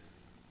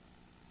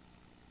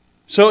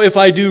 So if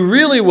I do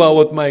really well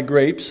with my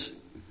grapes,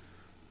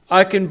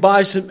 I can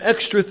buy some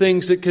extra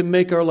things that can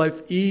make our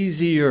life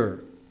easier.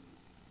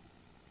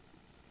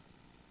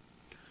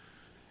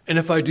 And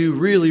if I do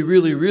really,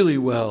 really, really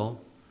well,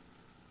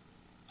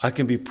 I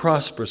can be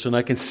prosperous and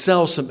I can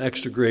sell some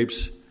extra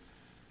grapes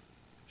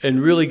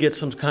and really get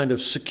some kind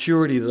of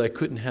security that I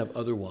couldn't have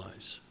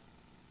otherwise.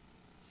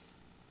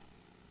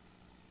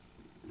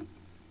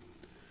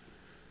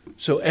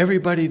 So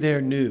everybody there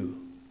knew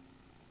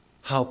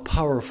how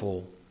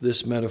powerful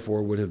this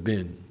metaphor would have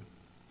been.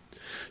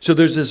 So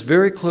there's this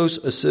very close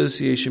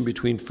association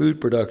between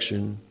food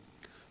production,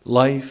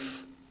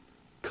 life,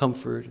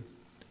 comfort,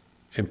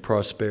 and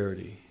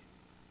prosperity.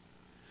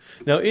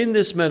 Now, in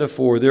this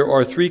metaphor, there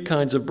are three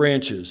kinds of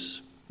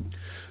branches.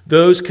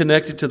 Those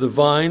connected to the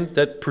vine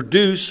that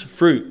produce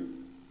fruit.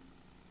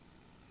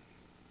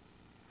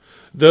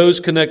 Those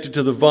connected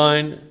to the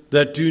vine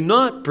that do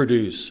not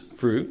produce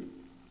fruit.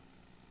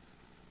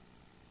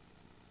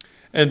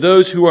 And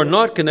those who are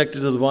not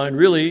connected to the vine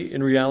really,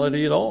 in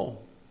reality, at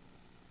all.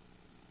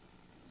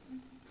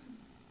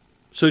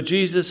 So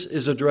Jesus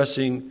is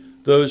addressing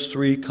those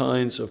three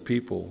kinds of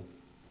people.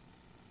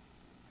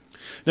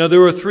 Now,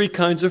 there are three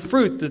kinds of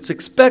fruit that's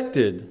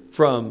expected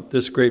from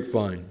this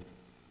grapevine,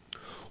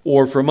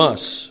 or from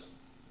us.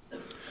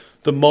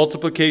 The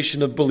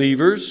multiplication of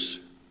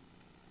believers,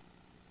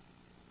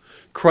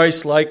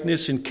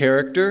 Christ-likeness in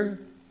character,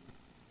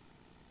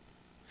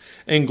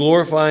 and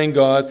glorifying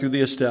God through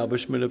the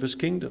establishment of His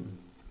kingdom.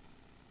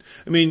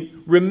 I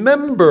mean,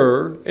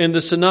 remember in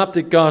the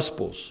Synoptic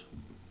Gospels,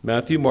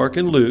 Matthew, Mark,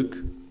 and Luke,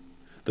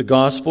 the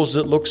Gospels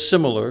that look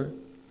similar,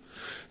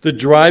 the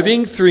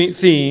driving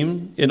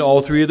theme in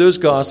all three of those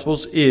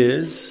Gospels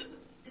is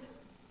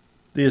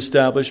the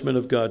establishment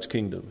of God's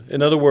kingdom.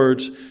 In other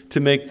words, to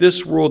make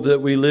this world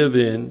that we live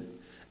in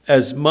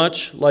as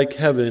much like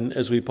heaven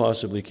as we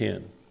possibly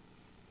can.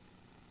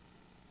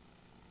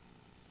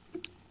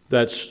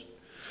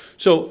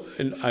 So,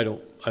 and I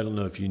don't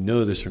know if you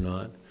know this or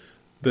not,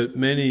 but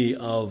many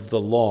of the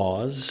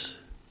laws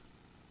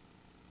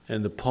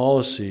and the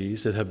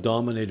policies that have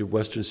dominated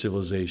Western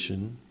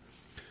civilization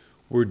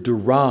were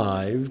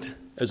derived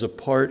as a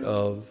part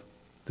of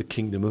the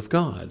kingdom of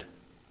God,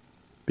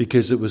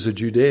 because it was a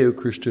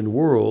Judeo-Christian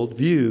world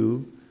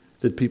view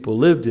that people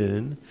lived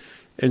in.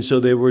 And so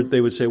they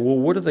would say, well,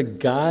 what are the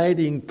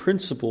guiding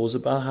principles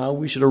about how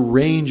we should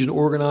arrange and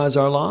organize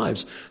our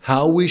lives,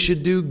 how we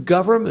should do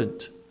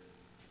government?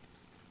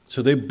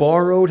 So they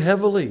borrowed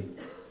heavily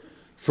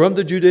from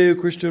the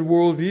Judeo-Christian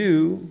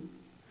worldview,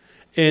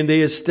 and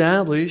they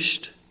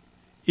established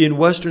in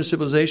Western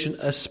civilization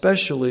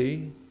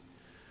especially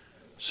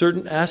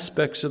certain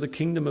aspects of the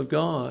kingdom of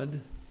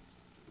God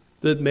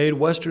that made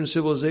Western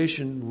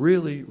civilization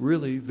really,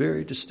 really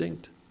very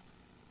distinct.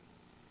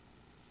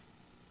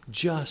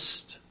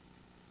 just,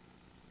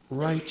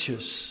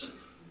 righteous,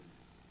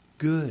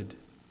 good.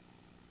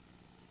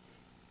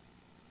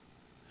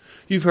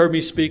 You've heard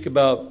me speak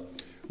about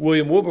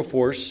William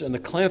Wilberforce and the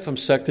Clapham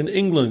sect in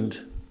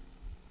England.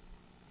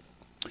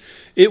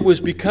 It was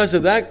because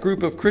of that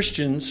group of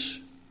Christians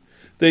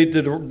they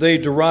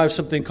derived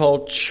something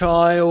called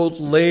child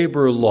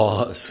labor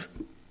laws.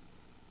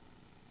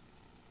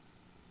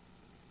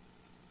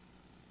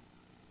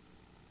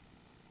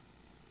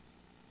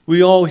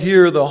 We all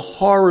hear the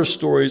horror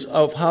stories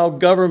of how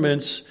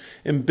governments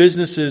and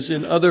businesses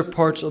in other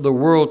parts of the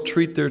world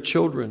treat their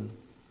children.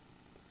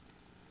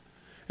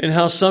 And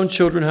how some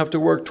children have to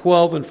work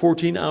 12 and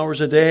 14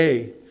 hours a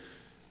day,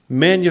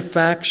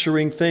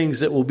 manufacturing things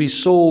that will be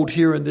sold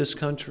here in this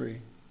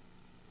country.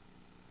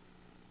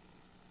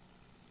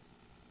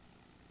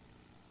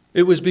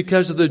 It was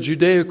because of the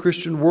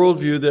Judeo-Christian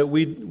worldview that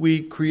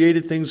we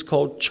created things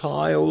called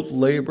child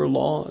labor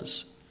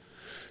laws.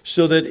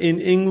 So that in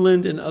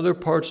England and other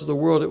parts of the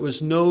world, it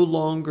was no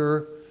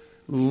longer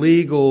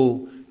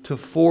legal to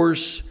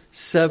force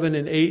 7-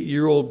 and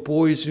 8-year-old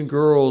boys and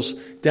girls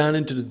down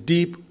into the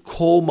deep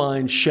coal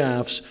mine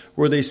shafts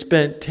where they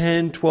spent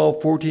 10,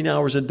 12, 14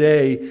 hours a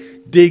day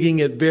digging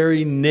at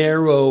very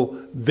narrow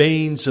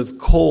veins of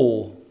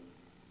coal.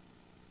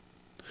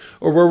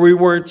 Or where we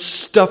weren't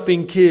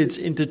stuffing kids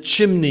into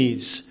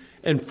chimneys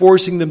and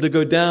forcing them to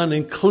go down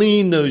and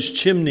clean those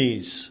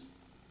chimneys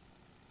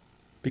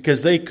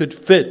because they could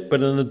fit,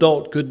 but an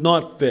adult could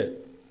not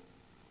fit.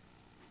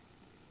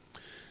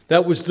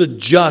 That was the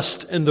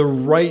just and the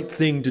right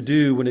thing to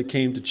do when it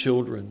came to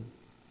children.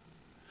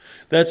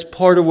 That's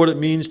part of what it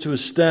means to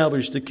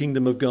establish the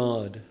kingdom of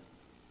God.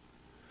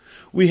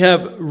 We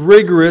have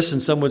rigorous,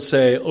 and some would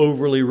say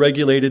overly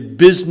regulated,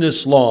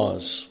 business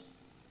laws.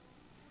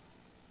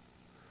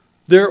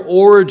 Their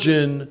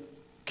origin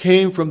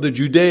came from the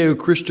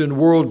Judeo-Christian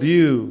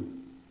worldview.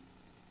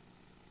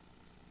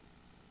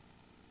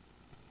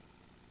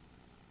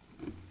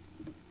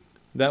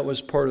 That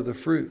was part of the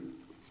fruit.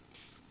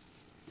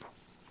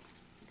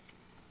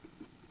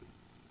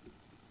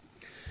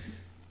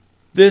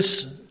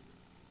 This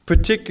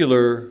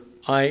particular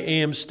I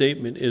am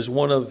statement is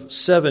one of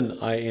 7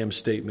 I am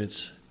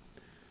statements.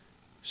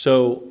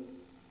 So,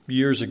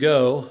 years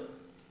ago,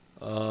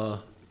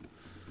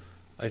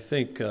 I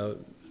think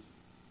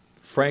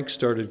Frank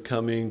started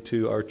coming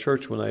to our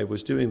church when I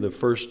was doing the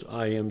first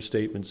I am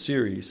statement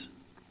series.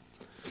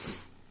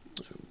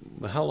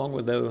 How long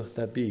would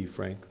that be,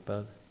 Frank?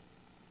 About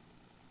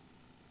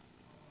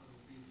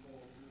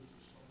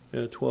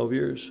 12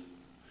 years.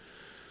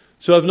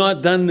 So I've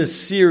not done this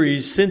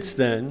series since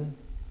then.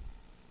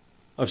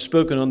 I've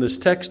spoken on this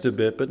text a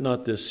bit, but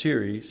not this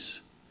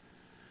series.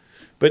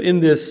 But in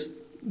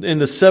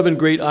the 7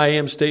 great I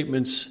am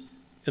statements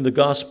in the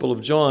Gospel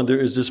of John, there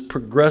is this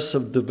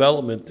progressive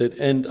development that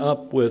end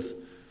up with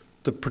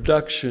the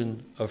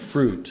production of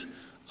fruit,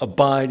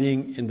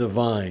 abiding in the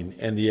vine,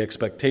 and the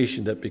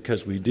expectation that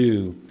because we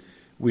do,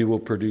 we will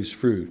produce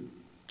fruit.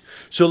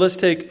 So let's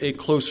take a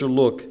closer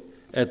look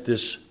at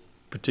this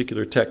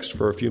particular text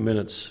for a few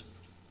minutes.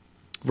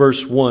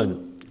 Verse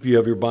 1, if you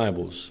have your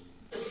Bibles.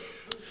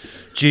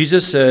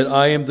 Jesus said,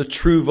 I am the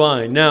true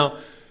vine. Now,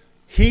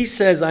 he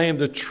says, I am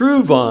the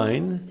true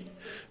vine,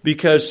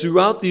 because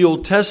throughout the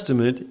Old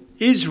Testament,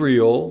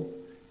 Israel,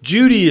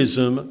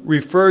 Judaism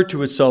referred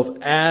to itself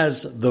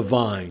as the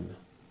vine.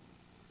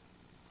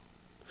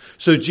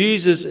 So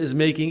Jesus is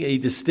making a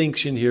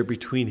distinction here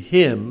between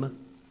him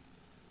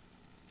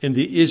and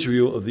the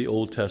Israel of the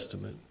Old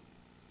Testament.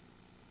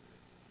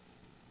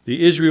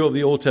 The Israel of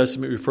the Old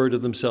Testament referred to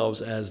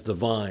themselves as the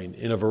vine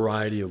in a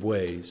variety of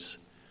ways.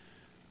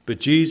 But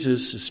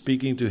Jesus is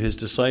speaking to his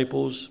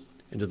disciples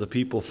and to the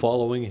people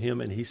following him,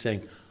 and he's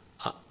saying,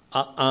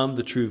 I'm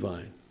the true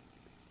vine.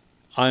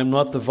 I am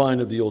not the vine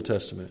of the Old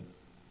Testament.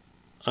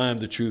 I am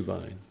the true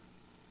vine.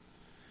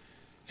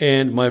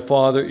 And my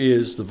Father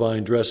is the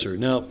vine dresser.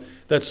 Now,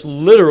 that's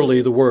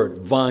literally the word,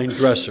 vine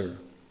dresser.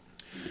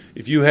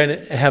 If you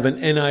have an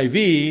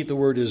NIV, the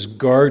word is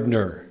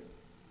gardener.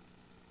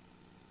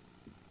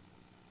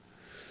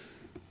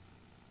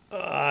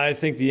 I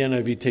think the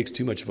NIV takes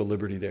too much of a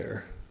liberty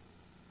there.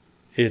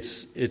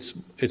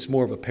 It's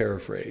more of a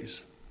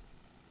paraphrase.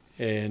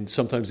 And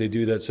sometimes they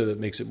do that so that it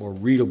makes it more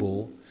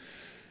readable.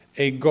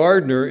 A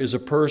gardener is a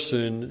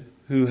person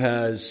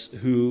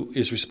who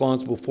is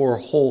responsible for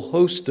a whole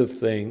host of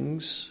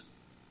things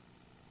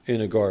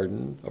in a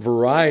garden, a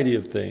variety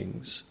of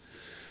things.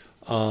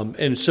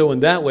 And so in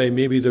that way,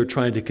 maybe they're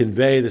trying to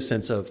convey the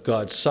sense of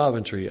God's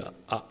sovereignty.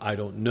 I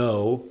don't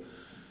know.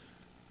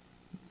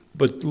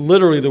 But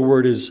literally the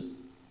word is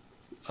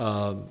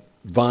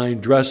vine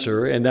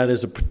dresser, and that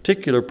is a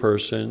particular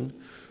person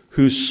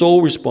whose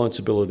sole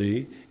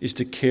responsibility is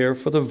to care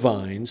for the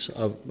vines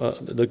of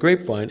the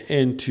grapevine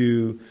and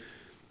to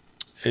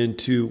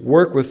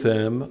work with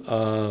them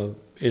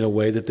in a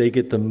way that they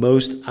get the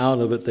most out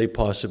of it they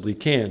possibly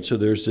can. So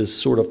there's this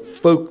sort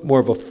of more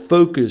of a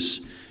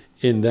focus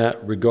in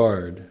that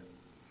regard.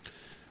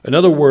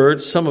 Another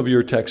word some of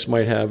your texts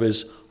might have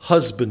is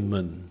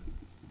husbandman.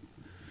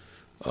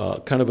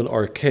 kind of an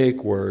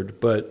archaic word,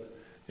 but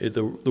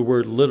the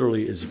word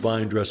literally is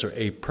vine dresser,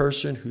 a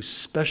person who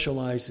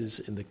specializes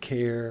in the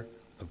care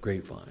of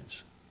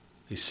grapevines.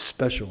 They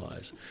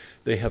specialize.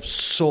 They have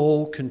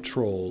sole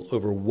control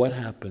over what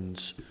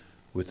happens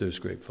with those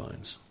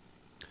grapevines.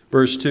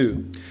 Verse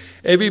 2,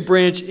 every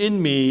branch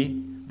in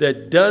me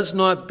that does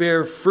not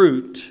bear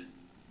fruit,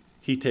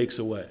 he takes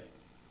away.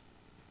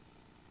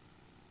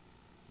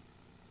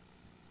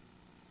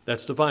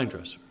 That's the vine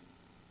dresser.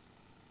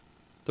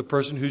 The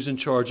person who's in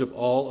charge of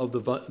all of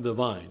the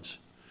vines.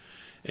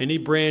 Any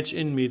branch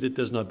in me that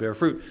does not bear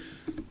fruit.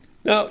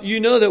 Now, you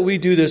know that we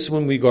do this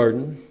when we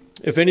garden.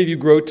 If any of you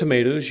grow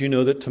tomatoes, you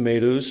know that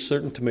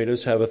certain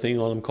tomatoes have a thing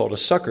on them called a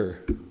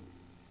sucker.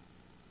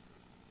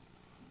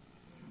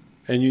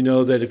 And you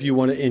know that if you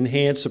want to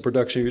enhance the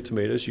production of your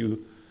tomatoes,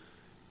 you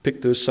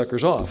pick those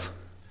suckers off,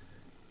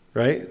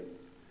 right?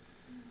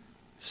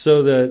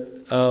 So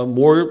that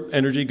more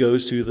energy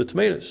goes to the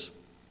tomatoes.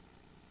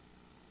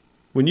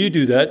 When you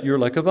do that, you're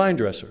like a vine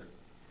dresser.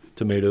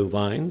 Tomato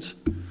vines,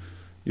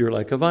 you're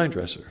like a vine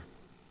dresser.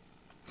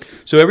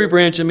 So every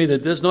branch in me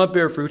that does not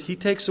bear fruit, he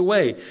takes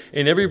away.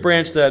 And every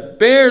branch that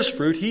bears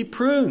fruit, he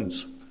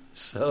prunes.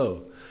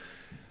 So,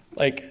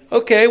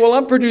 okay, well,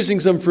 I'm producing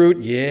some fruit.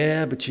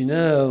 Yeah, but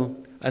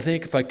I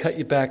think if I cut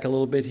you back a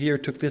little bit here,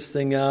 took this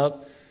thing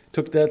out,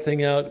 took that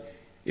thing out,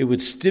 it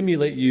would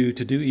stimulate you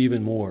to do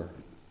even more.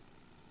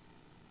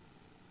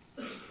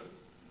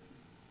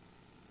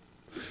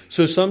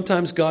 So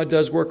sometimes God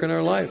does work in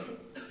our life.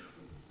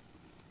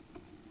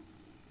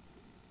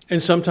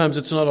 And sometimes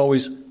it's not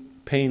always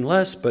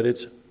painless, but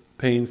it's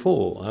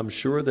painful. I'm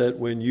sure that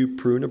when you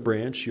prune a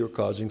branch, you're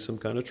causing some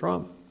kind of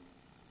trauma.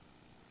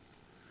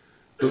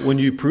 But when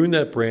you prune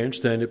that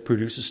branch, then it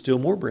produces still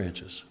more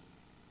branches.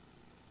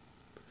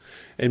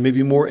 And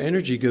maybe more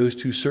energy goes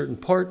to certain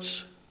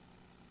parts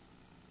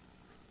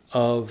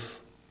of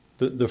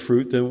the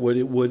fruit than what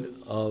it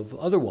would of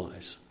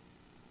otherwise.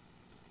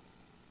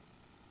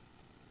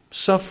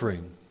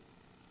 Suffering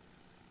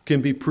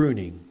can be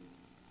pruning.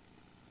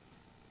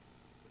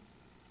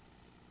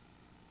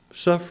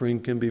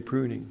 Suffering can be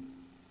pruning.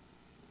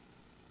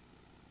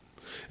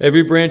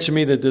 Every branch in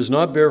me that does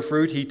not bear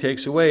fruit, he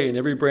takes away. And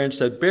every branch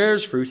that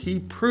bears fruit, he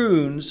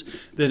prunes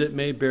that it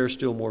may bear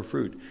still more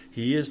fruit.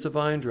 He is the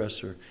vine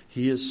dresser.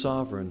 He is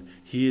sovereign.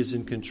 He is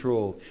in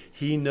control.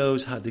 He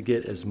knows how to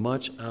get as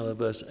much out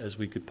of us as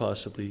we could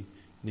possibly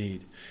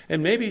need.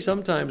 And maybe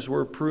sometimes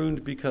we're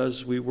pruned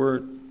because we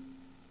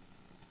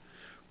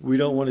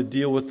don't want to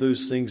deal with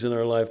those things in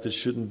our life that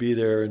shouldn't be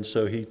there, and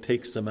so he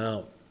takes them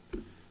out.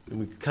 And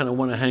we kind of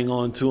want to hang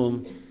on to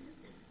them.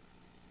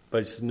 But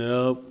he says,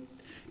 no,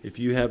 if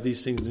you have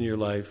these things in your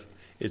life,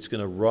 it's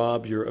going to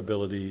rob your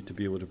ability to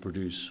be able to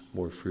produce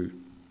more fruit.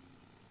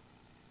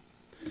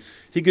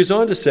 He goes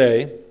on to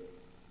say,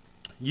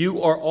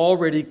 you are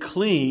already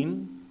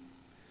clean.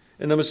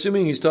 And I'm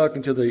assuming he's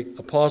talking to the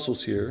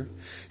apostles here.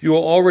 You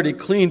are already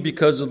clean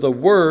because of the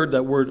word,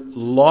 that word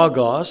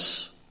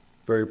logos,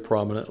 very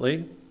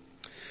prominently.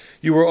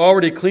 You are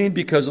already clean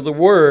because of the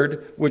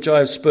word which I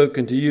have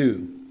spoken to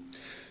you.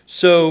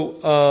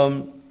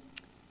 So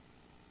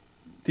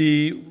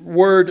the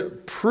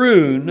word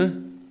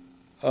prune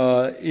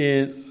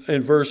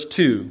in verse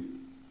 2,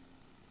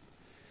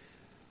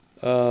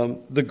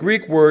 the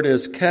Greek word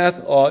is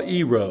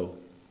kathairo.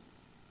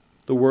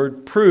 The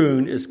word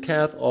prune is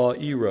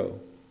kathairo.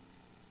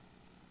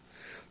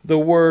 The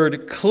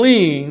word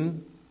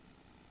clean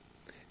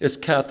is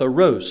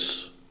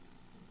katharos.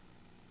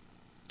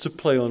 It's a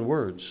play on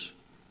words.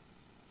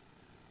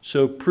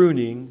 So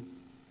pruning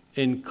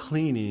and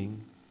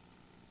cleaning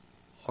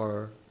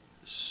are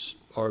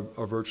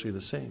virtually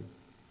the same.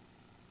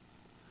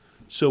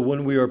 So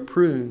when we are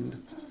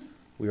pruned,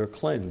 we are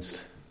cleansed.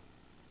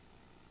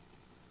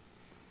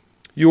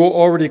 You are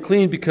already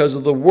clean because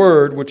of the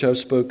word which I have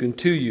spoken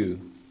to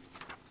you.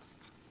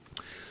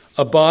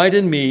 Abide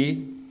in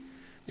me,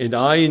 and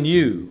I in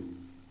you.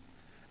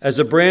 As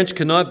a branch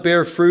cannot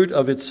bear fruit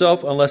of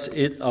itself unless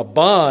it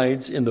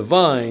abides in the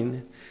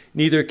vine,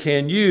 neither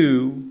can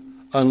you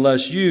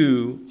unless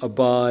you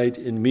abide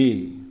in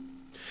me.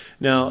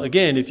 Now,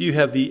 again, if you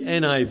have the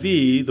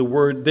NIV, the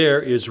word there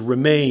is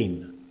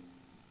remain.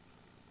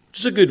 Which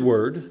is a good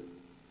word.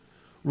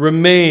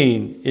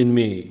 Remain in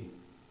me.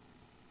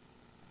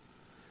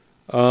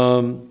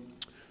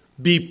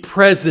 Be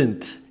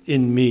present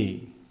in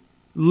me.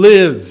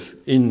 Live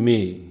in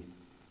me.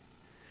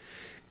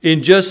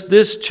 In just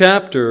this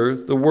chapter,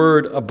 the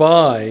word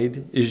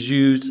abide is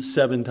used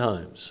 7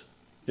 times.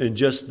 In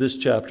just this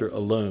chapter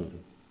alone.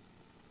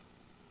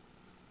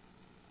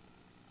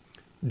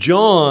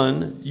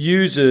 John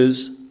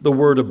uses the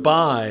word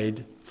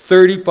abide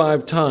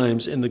 35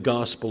 times in the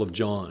Gospel of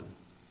John.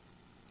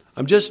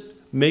 I'm just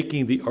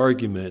making the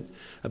argument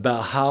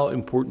about how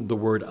important the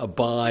word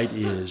abide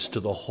is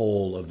to the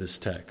whole of this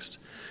text.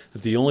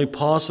 That the only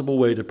possible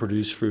way to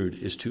produce fruit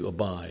is to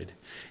abide.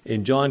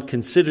 And John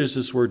considers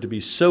this word to be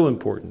so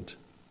important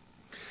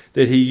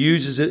that he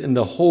uses it in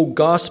the whole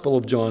Gospel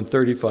of John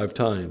 35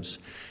 times.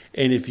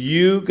 And if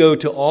you go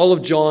to all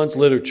of John's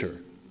literature,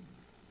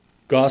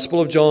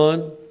 Gospel of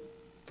John,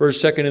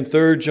 1st, 2nd, and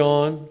 3rd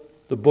John,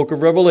 the book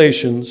of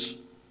Revelations,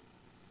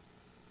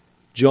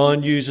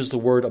 John uses the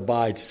word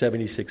abide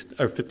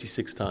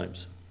 56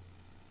 times.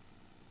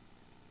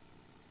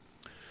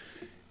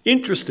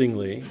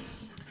 Interestingly,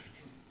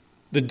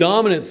 the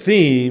dominant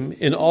theme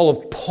in all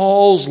of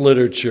Paul's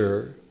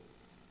literature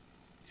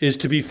is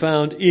to be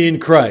found in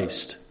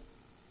Christ.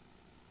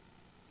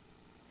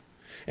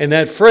 And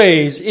that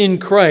phrase, in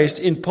Christ,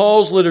 in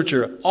Paul's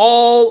literature,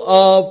 all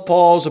of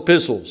Paul's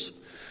epistles,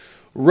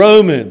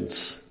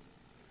 Romans,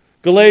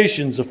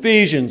 Galatians,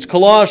 Ephesians,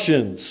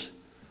 Colossians,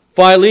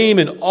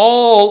 Philemon,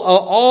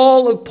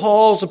 all of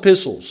Paul's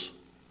epistles,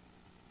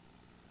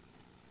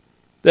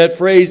 that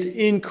phrase,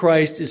 in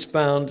Christ, is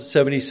found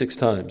 76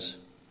 times.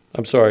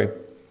 I'm sorry,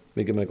 let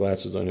me get my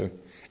glasses on here.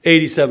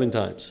 87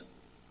 times.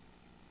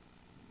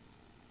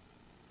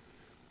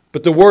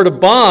 But the word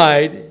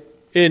abide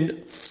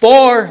in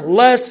far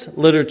less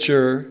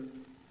literature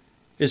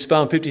is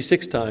found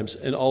 56 times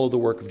in all of the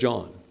work of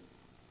John.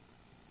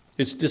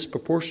 It's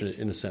disproportionate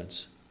in a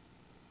sense.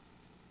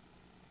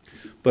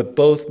 But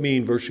both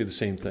mean virtually the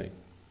same thing.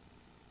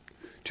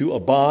 To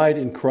abide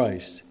in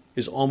Christ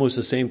is almost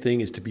the same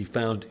thing as to be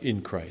found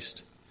in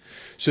Christ.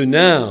 So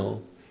now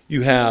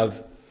you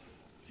have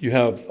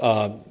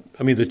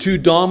the two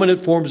dominant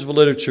forms of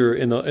literature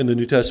in the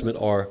New Testament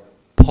are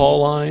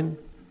Pauline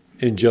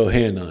and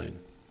Johannine.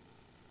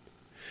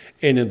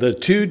 And in the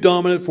two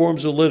dominant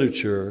forms of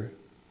literature,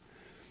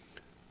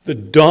 the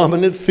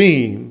dominant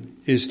theme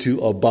is to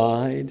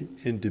abide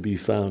and to be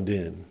found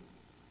in.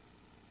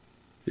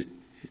 I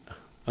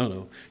don't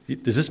know.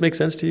 Does this make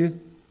sense to you?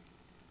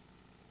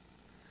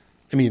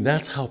 I mean,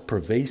 that's how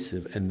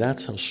pervasive and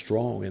that's how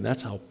strong and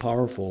that's how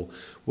powerful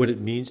what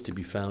it means to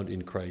be found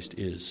in Christ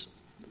is.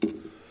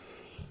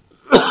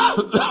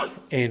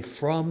 And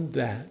from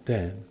that,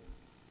 then,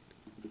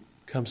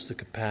 comes the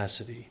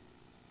capacity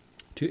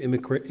to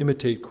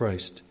imitate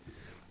Christ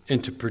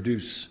and to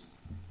produce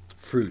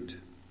fruit.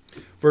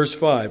 Verse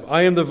 5,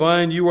 I am the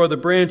vine, you are the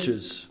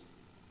branches.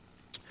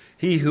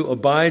 He who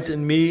abides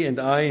in me and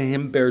I in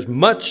him bears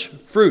much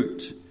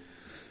fruit,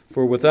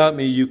 for without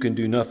me you can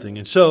do nothing.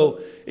 And so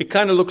it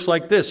kind of looks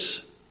like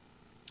this.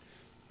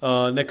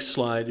 Next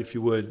slide, if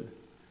you would.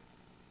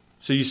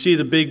 So you see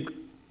the big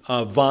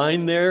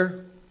vine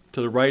there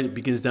to the right. It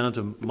begins down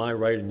to my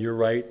right and your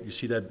right. You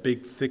see that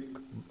big, thick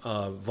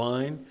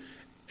vine.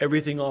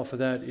 Everything off of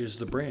that is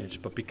the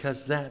branch. But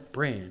because that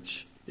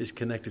branch is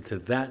connected to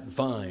that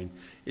vine,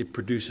 it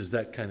produces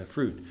that kind of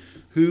fruit.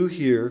 Who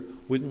here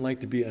wouldn't like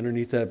to be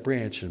underneath that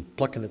branch and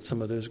plucking at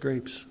some of those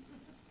grapes?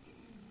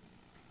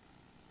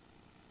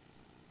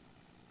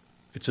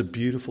 It's a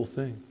beautiful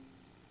thing.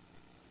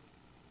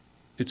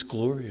 It's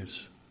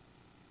glorious.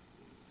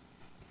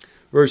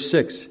 Verse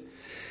 6,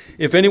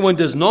 if anyone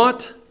does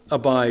not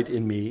abide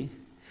in me,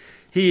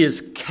 he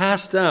is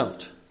cast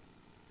out,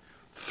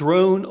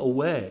 thrown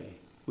away,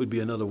 would be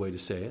another way to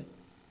say it.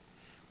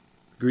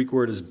 The Greek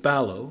word is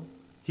ballo.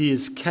 He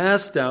is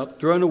cast out,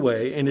 thrown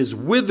away, and is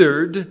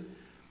withered,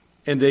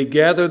 and they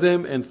gather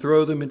them and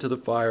throw them into the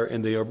fire,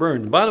 and they are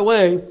burned. By the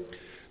way,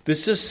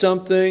 this is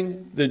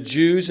something the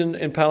Jews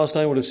in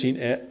Palestine would have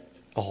seen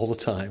all the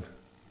time.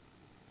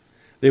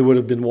 They would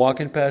have been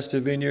walking past a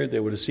vineyard. They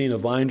would have seen a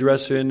vine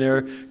dresser in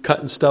there,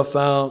 cutting stuff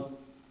out,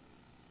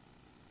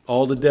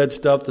 all the dead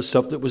stuff, the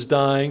stuff that was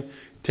dying,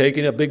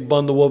 taking a big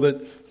bundle of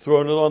it,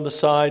 throwing it on the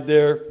side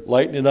there,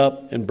 lighting it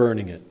up, and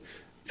burning it.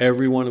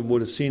 Everyone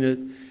would have seen it.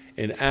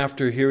 And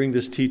after hearing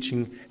this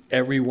teaching,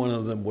 every one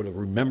of them would have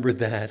remembered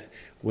that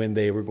when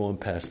they were going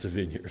past the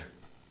vineyard.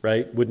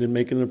 Right? Wouldn't it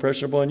make an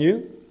impression upon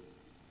you?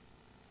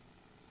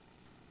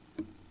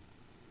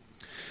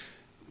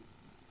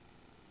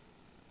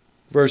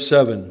 Verse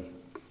 7.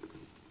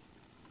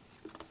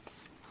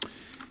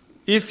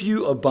 If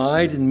you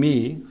abide in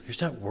me, here's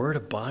that word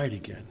abide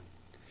again.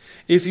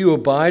 If you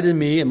abide in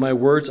me and my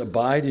words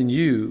abide in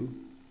you,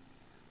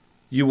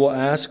 you will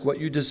ask what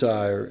you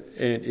desire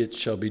and it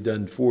shall be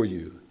done for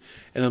you.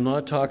 And I'm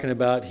not talking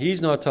about,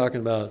 he's not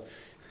talking about,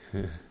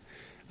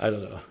 I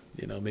don't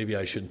know, maybe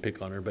I shouldn't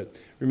pick on her, but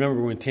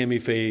remember when Tammy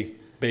Faye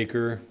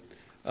Baker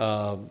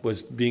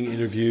was being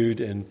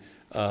interviewed and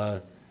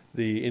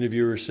the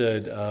interviewer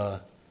said,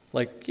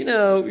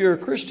 you're a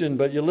Christian,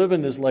 but you live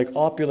in this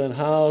opulent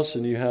house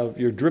and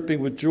you're dripping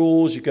with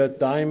jewels, you got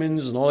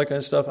diamonds and all that kind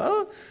of stuff.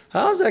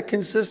 How is that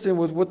consistent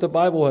with what the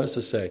Bible has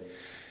to say?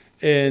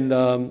 And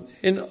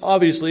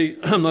obviously,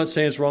 I'm not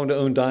saying it's wrong to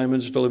own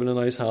diamonds or to live in a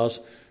nice house,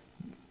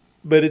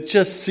 but it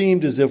just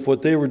seemed as if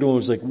what they were doing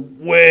was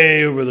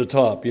way over the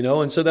top,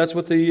 And so that's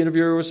what the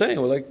interviewer was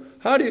saying. We're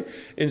how do you?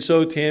 And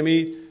so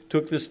Tammy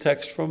took this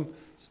text from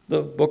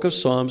the book of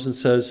Psalms and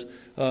says,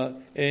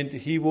 and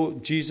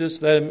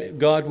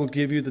God will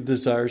give you the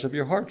desires of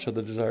your heart. So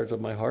the desires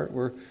of my heart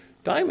were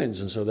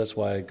diamonds. And so that's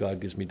why God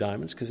gives me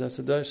diamonds,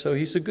 because so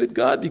he's a good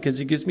God because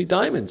he gives me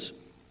diamonds.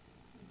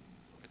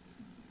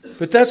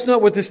 But that's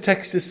not what this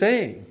text is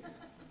saying.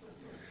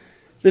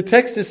 The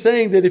text is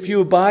saying that if you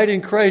abide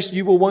in Christ,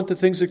 you will want the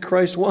things that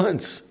Christ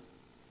wants.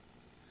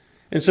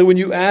 And so when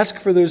you ask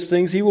for those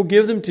things, he will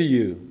give them to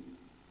you.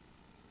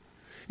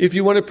 If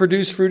you want to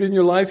produce fruit in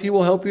your life, He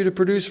will help you to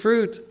produce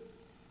fruit.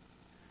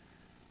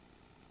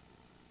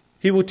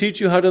 He will teach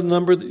you how to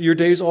number your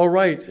days all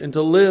right and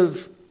to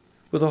live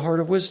with a heart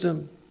of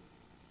wisdom.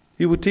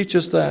 He will teach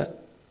us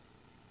that.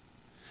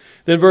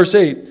 Then verse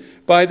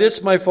 8, by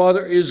this my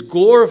Father is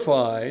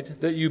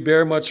glorified that you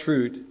bear much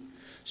fruit,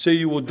 so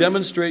you will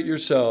demonstrate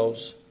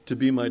yourselves to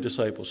be my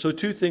disciples. So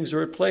two things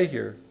are at play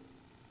here.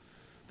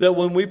 That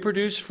when we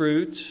produce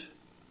fruit,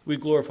 we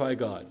glorify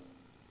God.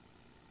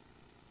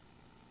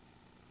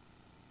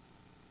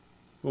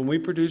 When we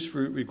produce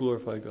fruit, we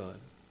glorify God.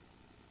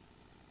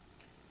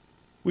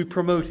 We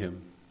promote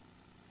Him.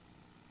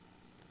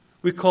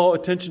 We call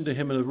attention to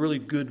Him in a really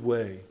good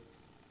way.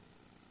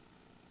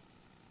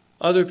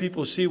 Other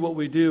people see what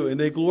we do and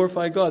they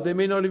glorify God. They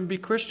may not even be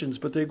Christians,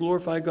 but they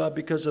glorify God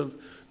because of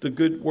the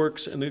good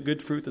works and the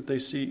good fruit that they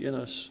see in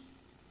us.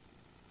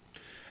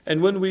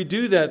 And when we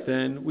do that,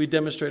 then we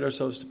demonstrate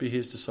ourselves to be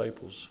His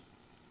disciples.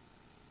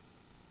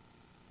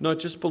 Not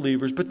just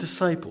believers, but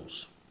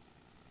disciples,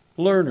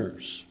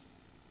 learners,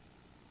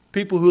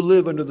 people who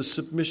live under the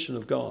submission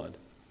of God.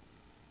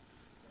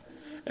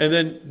 And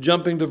then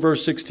jumping to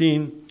verse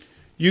 16,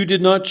 you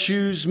did not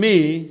choose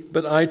me,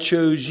 but I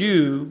chose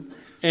you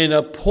and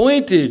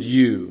appointed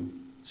you.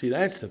 See,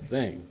 that's the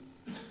thing.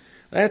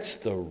 That's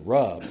the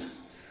rub,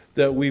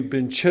 that we've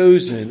been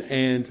chosen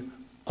and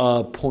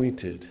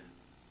appointed.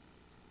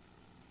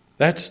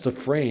 That's the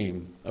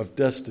frame of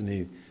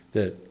destiny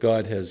that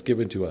God has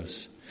given to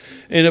us.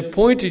 And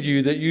appointed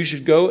you that you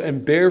should go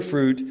and bear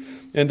fruit,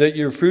 and that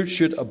your fruit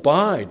should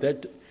abide,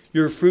 that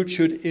your fruit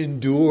should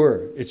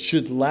endure, it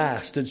should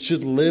last, it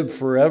should live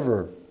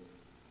forever.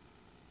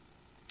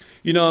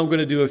 You know, I'm going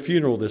to do a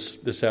funeral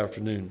this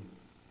afternoon.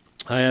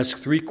 I ask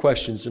 3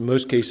 questions in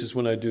most cases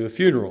when I do a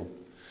funeral.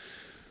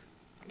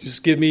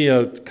 Just give me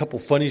a couple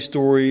funny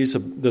stories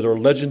that are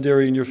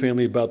legendary in your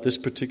family about this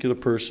particular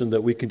person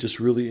that we can just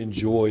really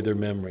enjoy their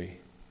memory.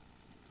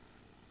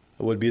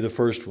 That would be the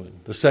first one.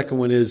 The second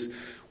one is,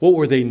 what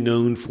were they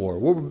known for?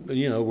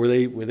 Were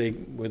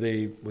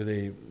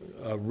they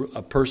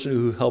a person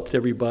who helped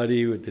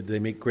everybody? Did they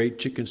make great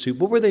chicken soup?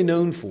 What were they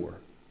known for?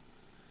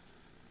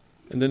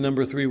 And then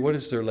number 3, what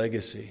is their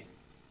legacy?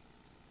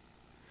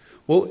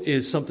 What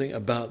is something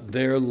about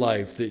their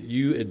life that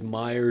you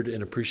admired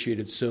and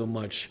appreciated so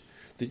much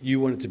that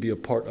you wanted to be a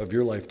part of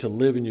your life, to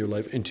live in your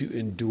life, and to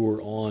endure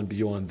on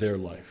beyond their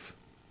life?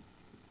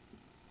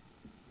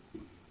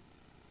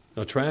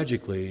 Now,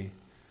 tragically,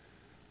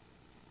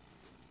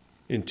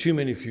 in too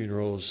many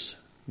funerals,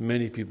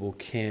 many people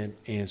can't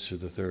answer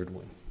the third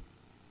one.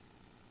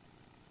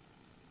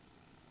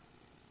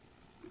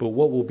 But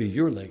what will be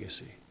your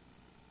legacy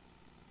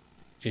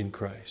in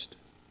Christ?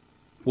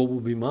 What will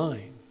be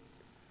mine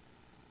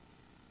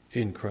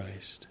in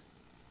Christ?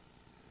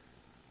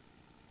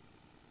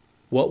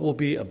 What will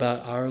be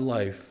about our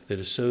life that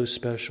is so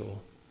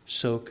special,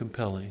 so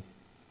compelling,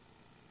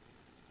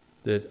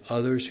 that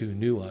others who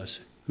knew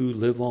us, who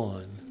live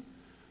on,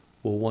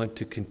 will want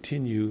to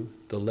continue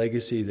the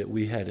legacy that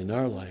we had in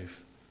our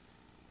life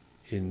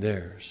in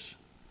theirs?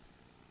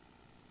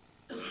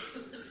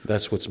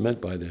 That's what's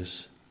meant by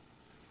this.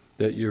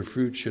 That your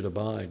fruit should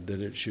abide,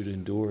 that it should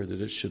endure,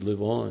 that it should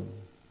live on.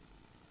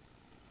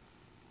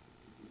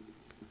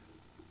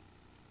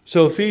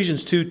 So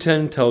Ephesians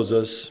 2:10 tells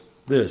us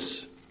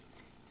this,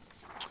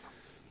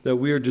 that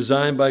we are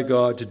designed by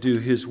God to do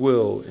His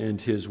will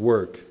and His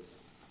work.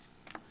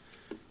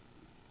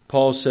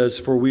 Paul says,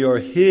 for we are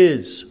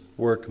His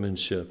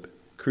workmanship,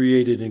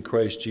 created in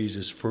Christ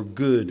Jesus for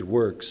good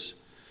works,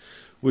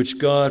 which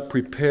God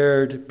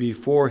prepared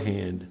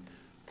beforehand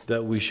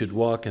that we should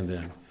walk in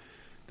them.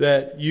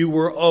 That you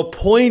were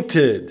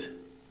appointed.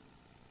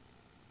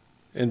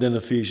 And then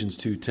Ephesians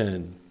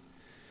 2:10.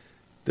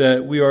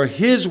 That we are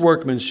His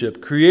workmanship,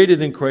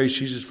 created in Christ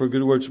Jesus for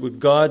good works, which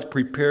God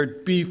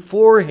prepared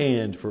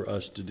beforehand for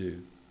us to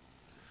do.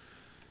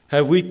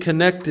 Have we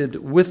connected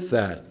with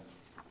that?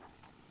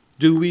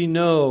 Do we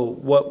know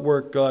what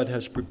work God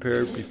has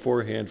prepared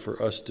beforehand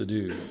for us to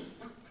do?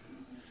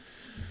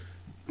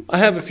 I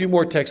have a few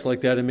more texts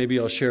like that, and maybe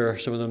I'll share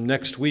some of them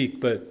next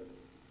week, but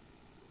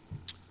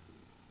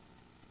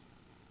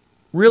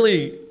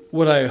really,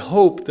 what I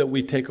hope that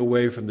we take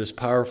away from this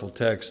powerful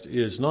text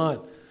is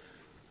not,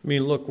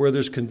 look, where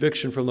there's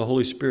conviction from the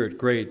Holy Spirit,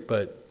 great,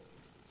 but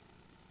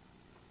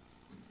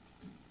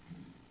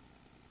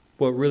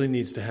what really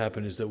needs to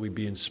happen is that we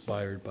be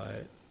inspired by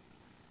it,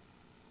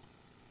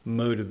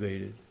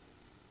 motivated,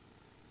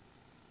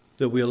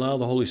 that we allow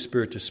the Holy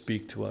Spirit to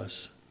speak to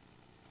us,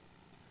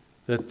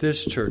 that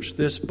this church,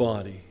 this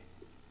body,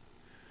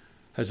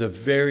 has a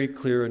very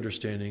clear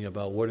understanding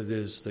about what it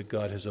is that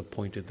God has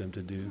appointed them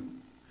to do,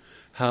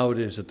 how it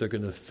is that they're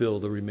going to fill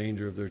the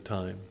remainder of their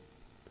time,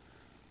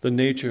 the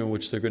nature in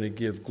which they're going to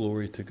give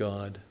glory to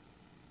God,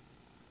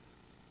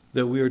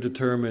 that we are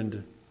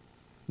determined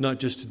not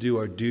just to do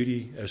our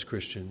duty as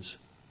Christians,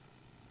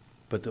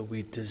 but that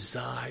we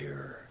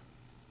desire,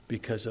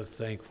 because of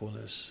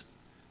thankfulness,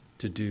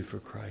 to do for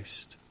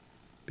Christ,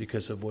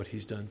 because of what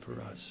He's done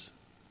for us.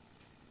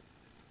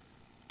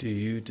 Do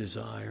you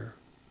desire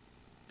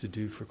to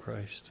do for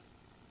Christ.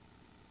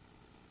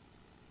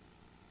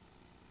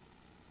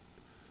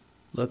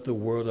 Let the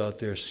world out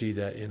there see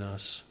that in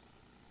us.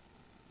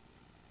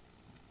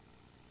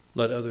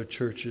 Let other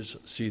churches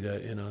see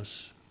that in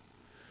us.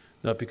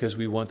 Not because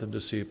we want them to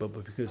see it, but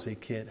because they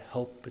can't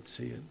help but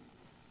see it.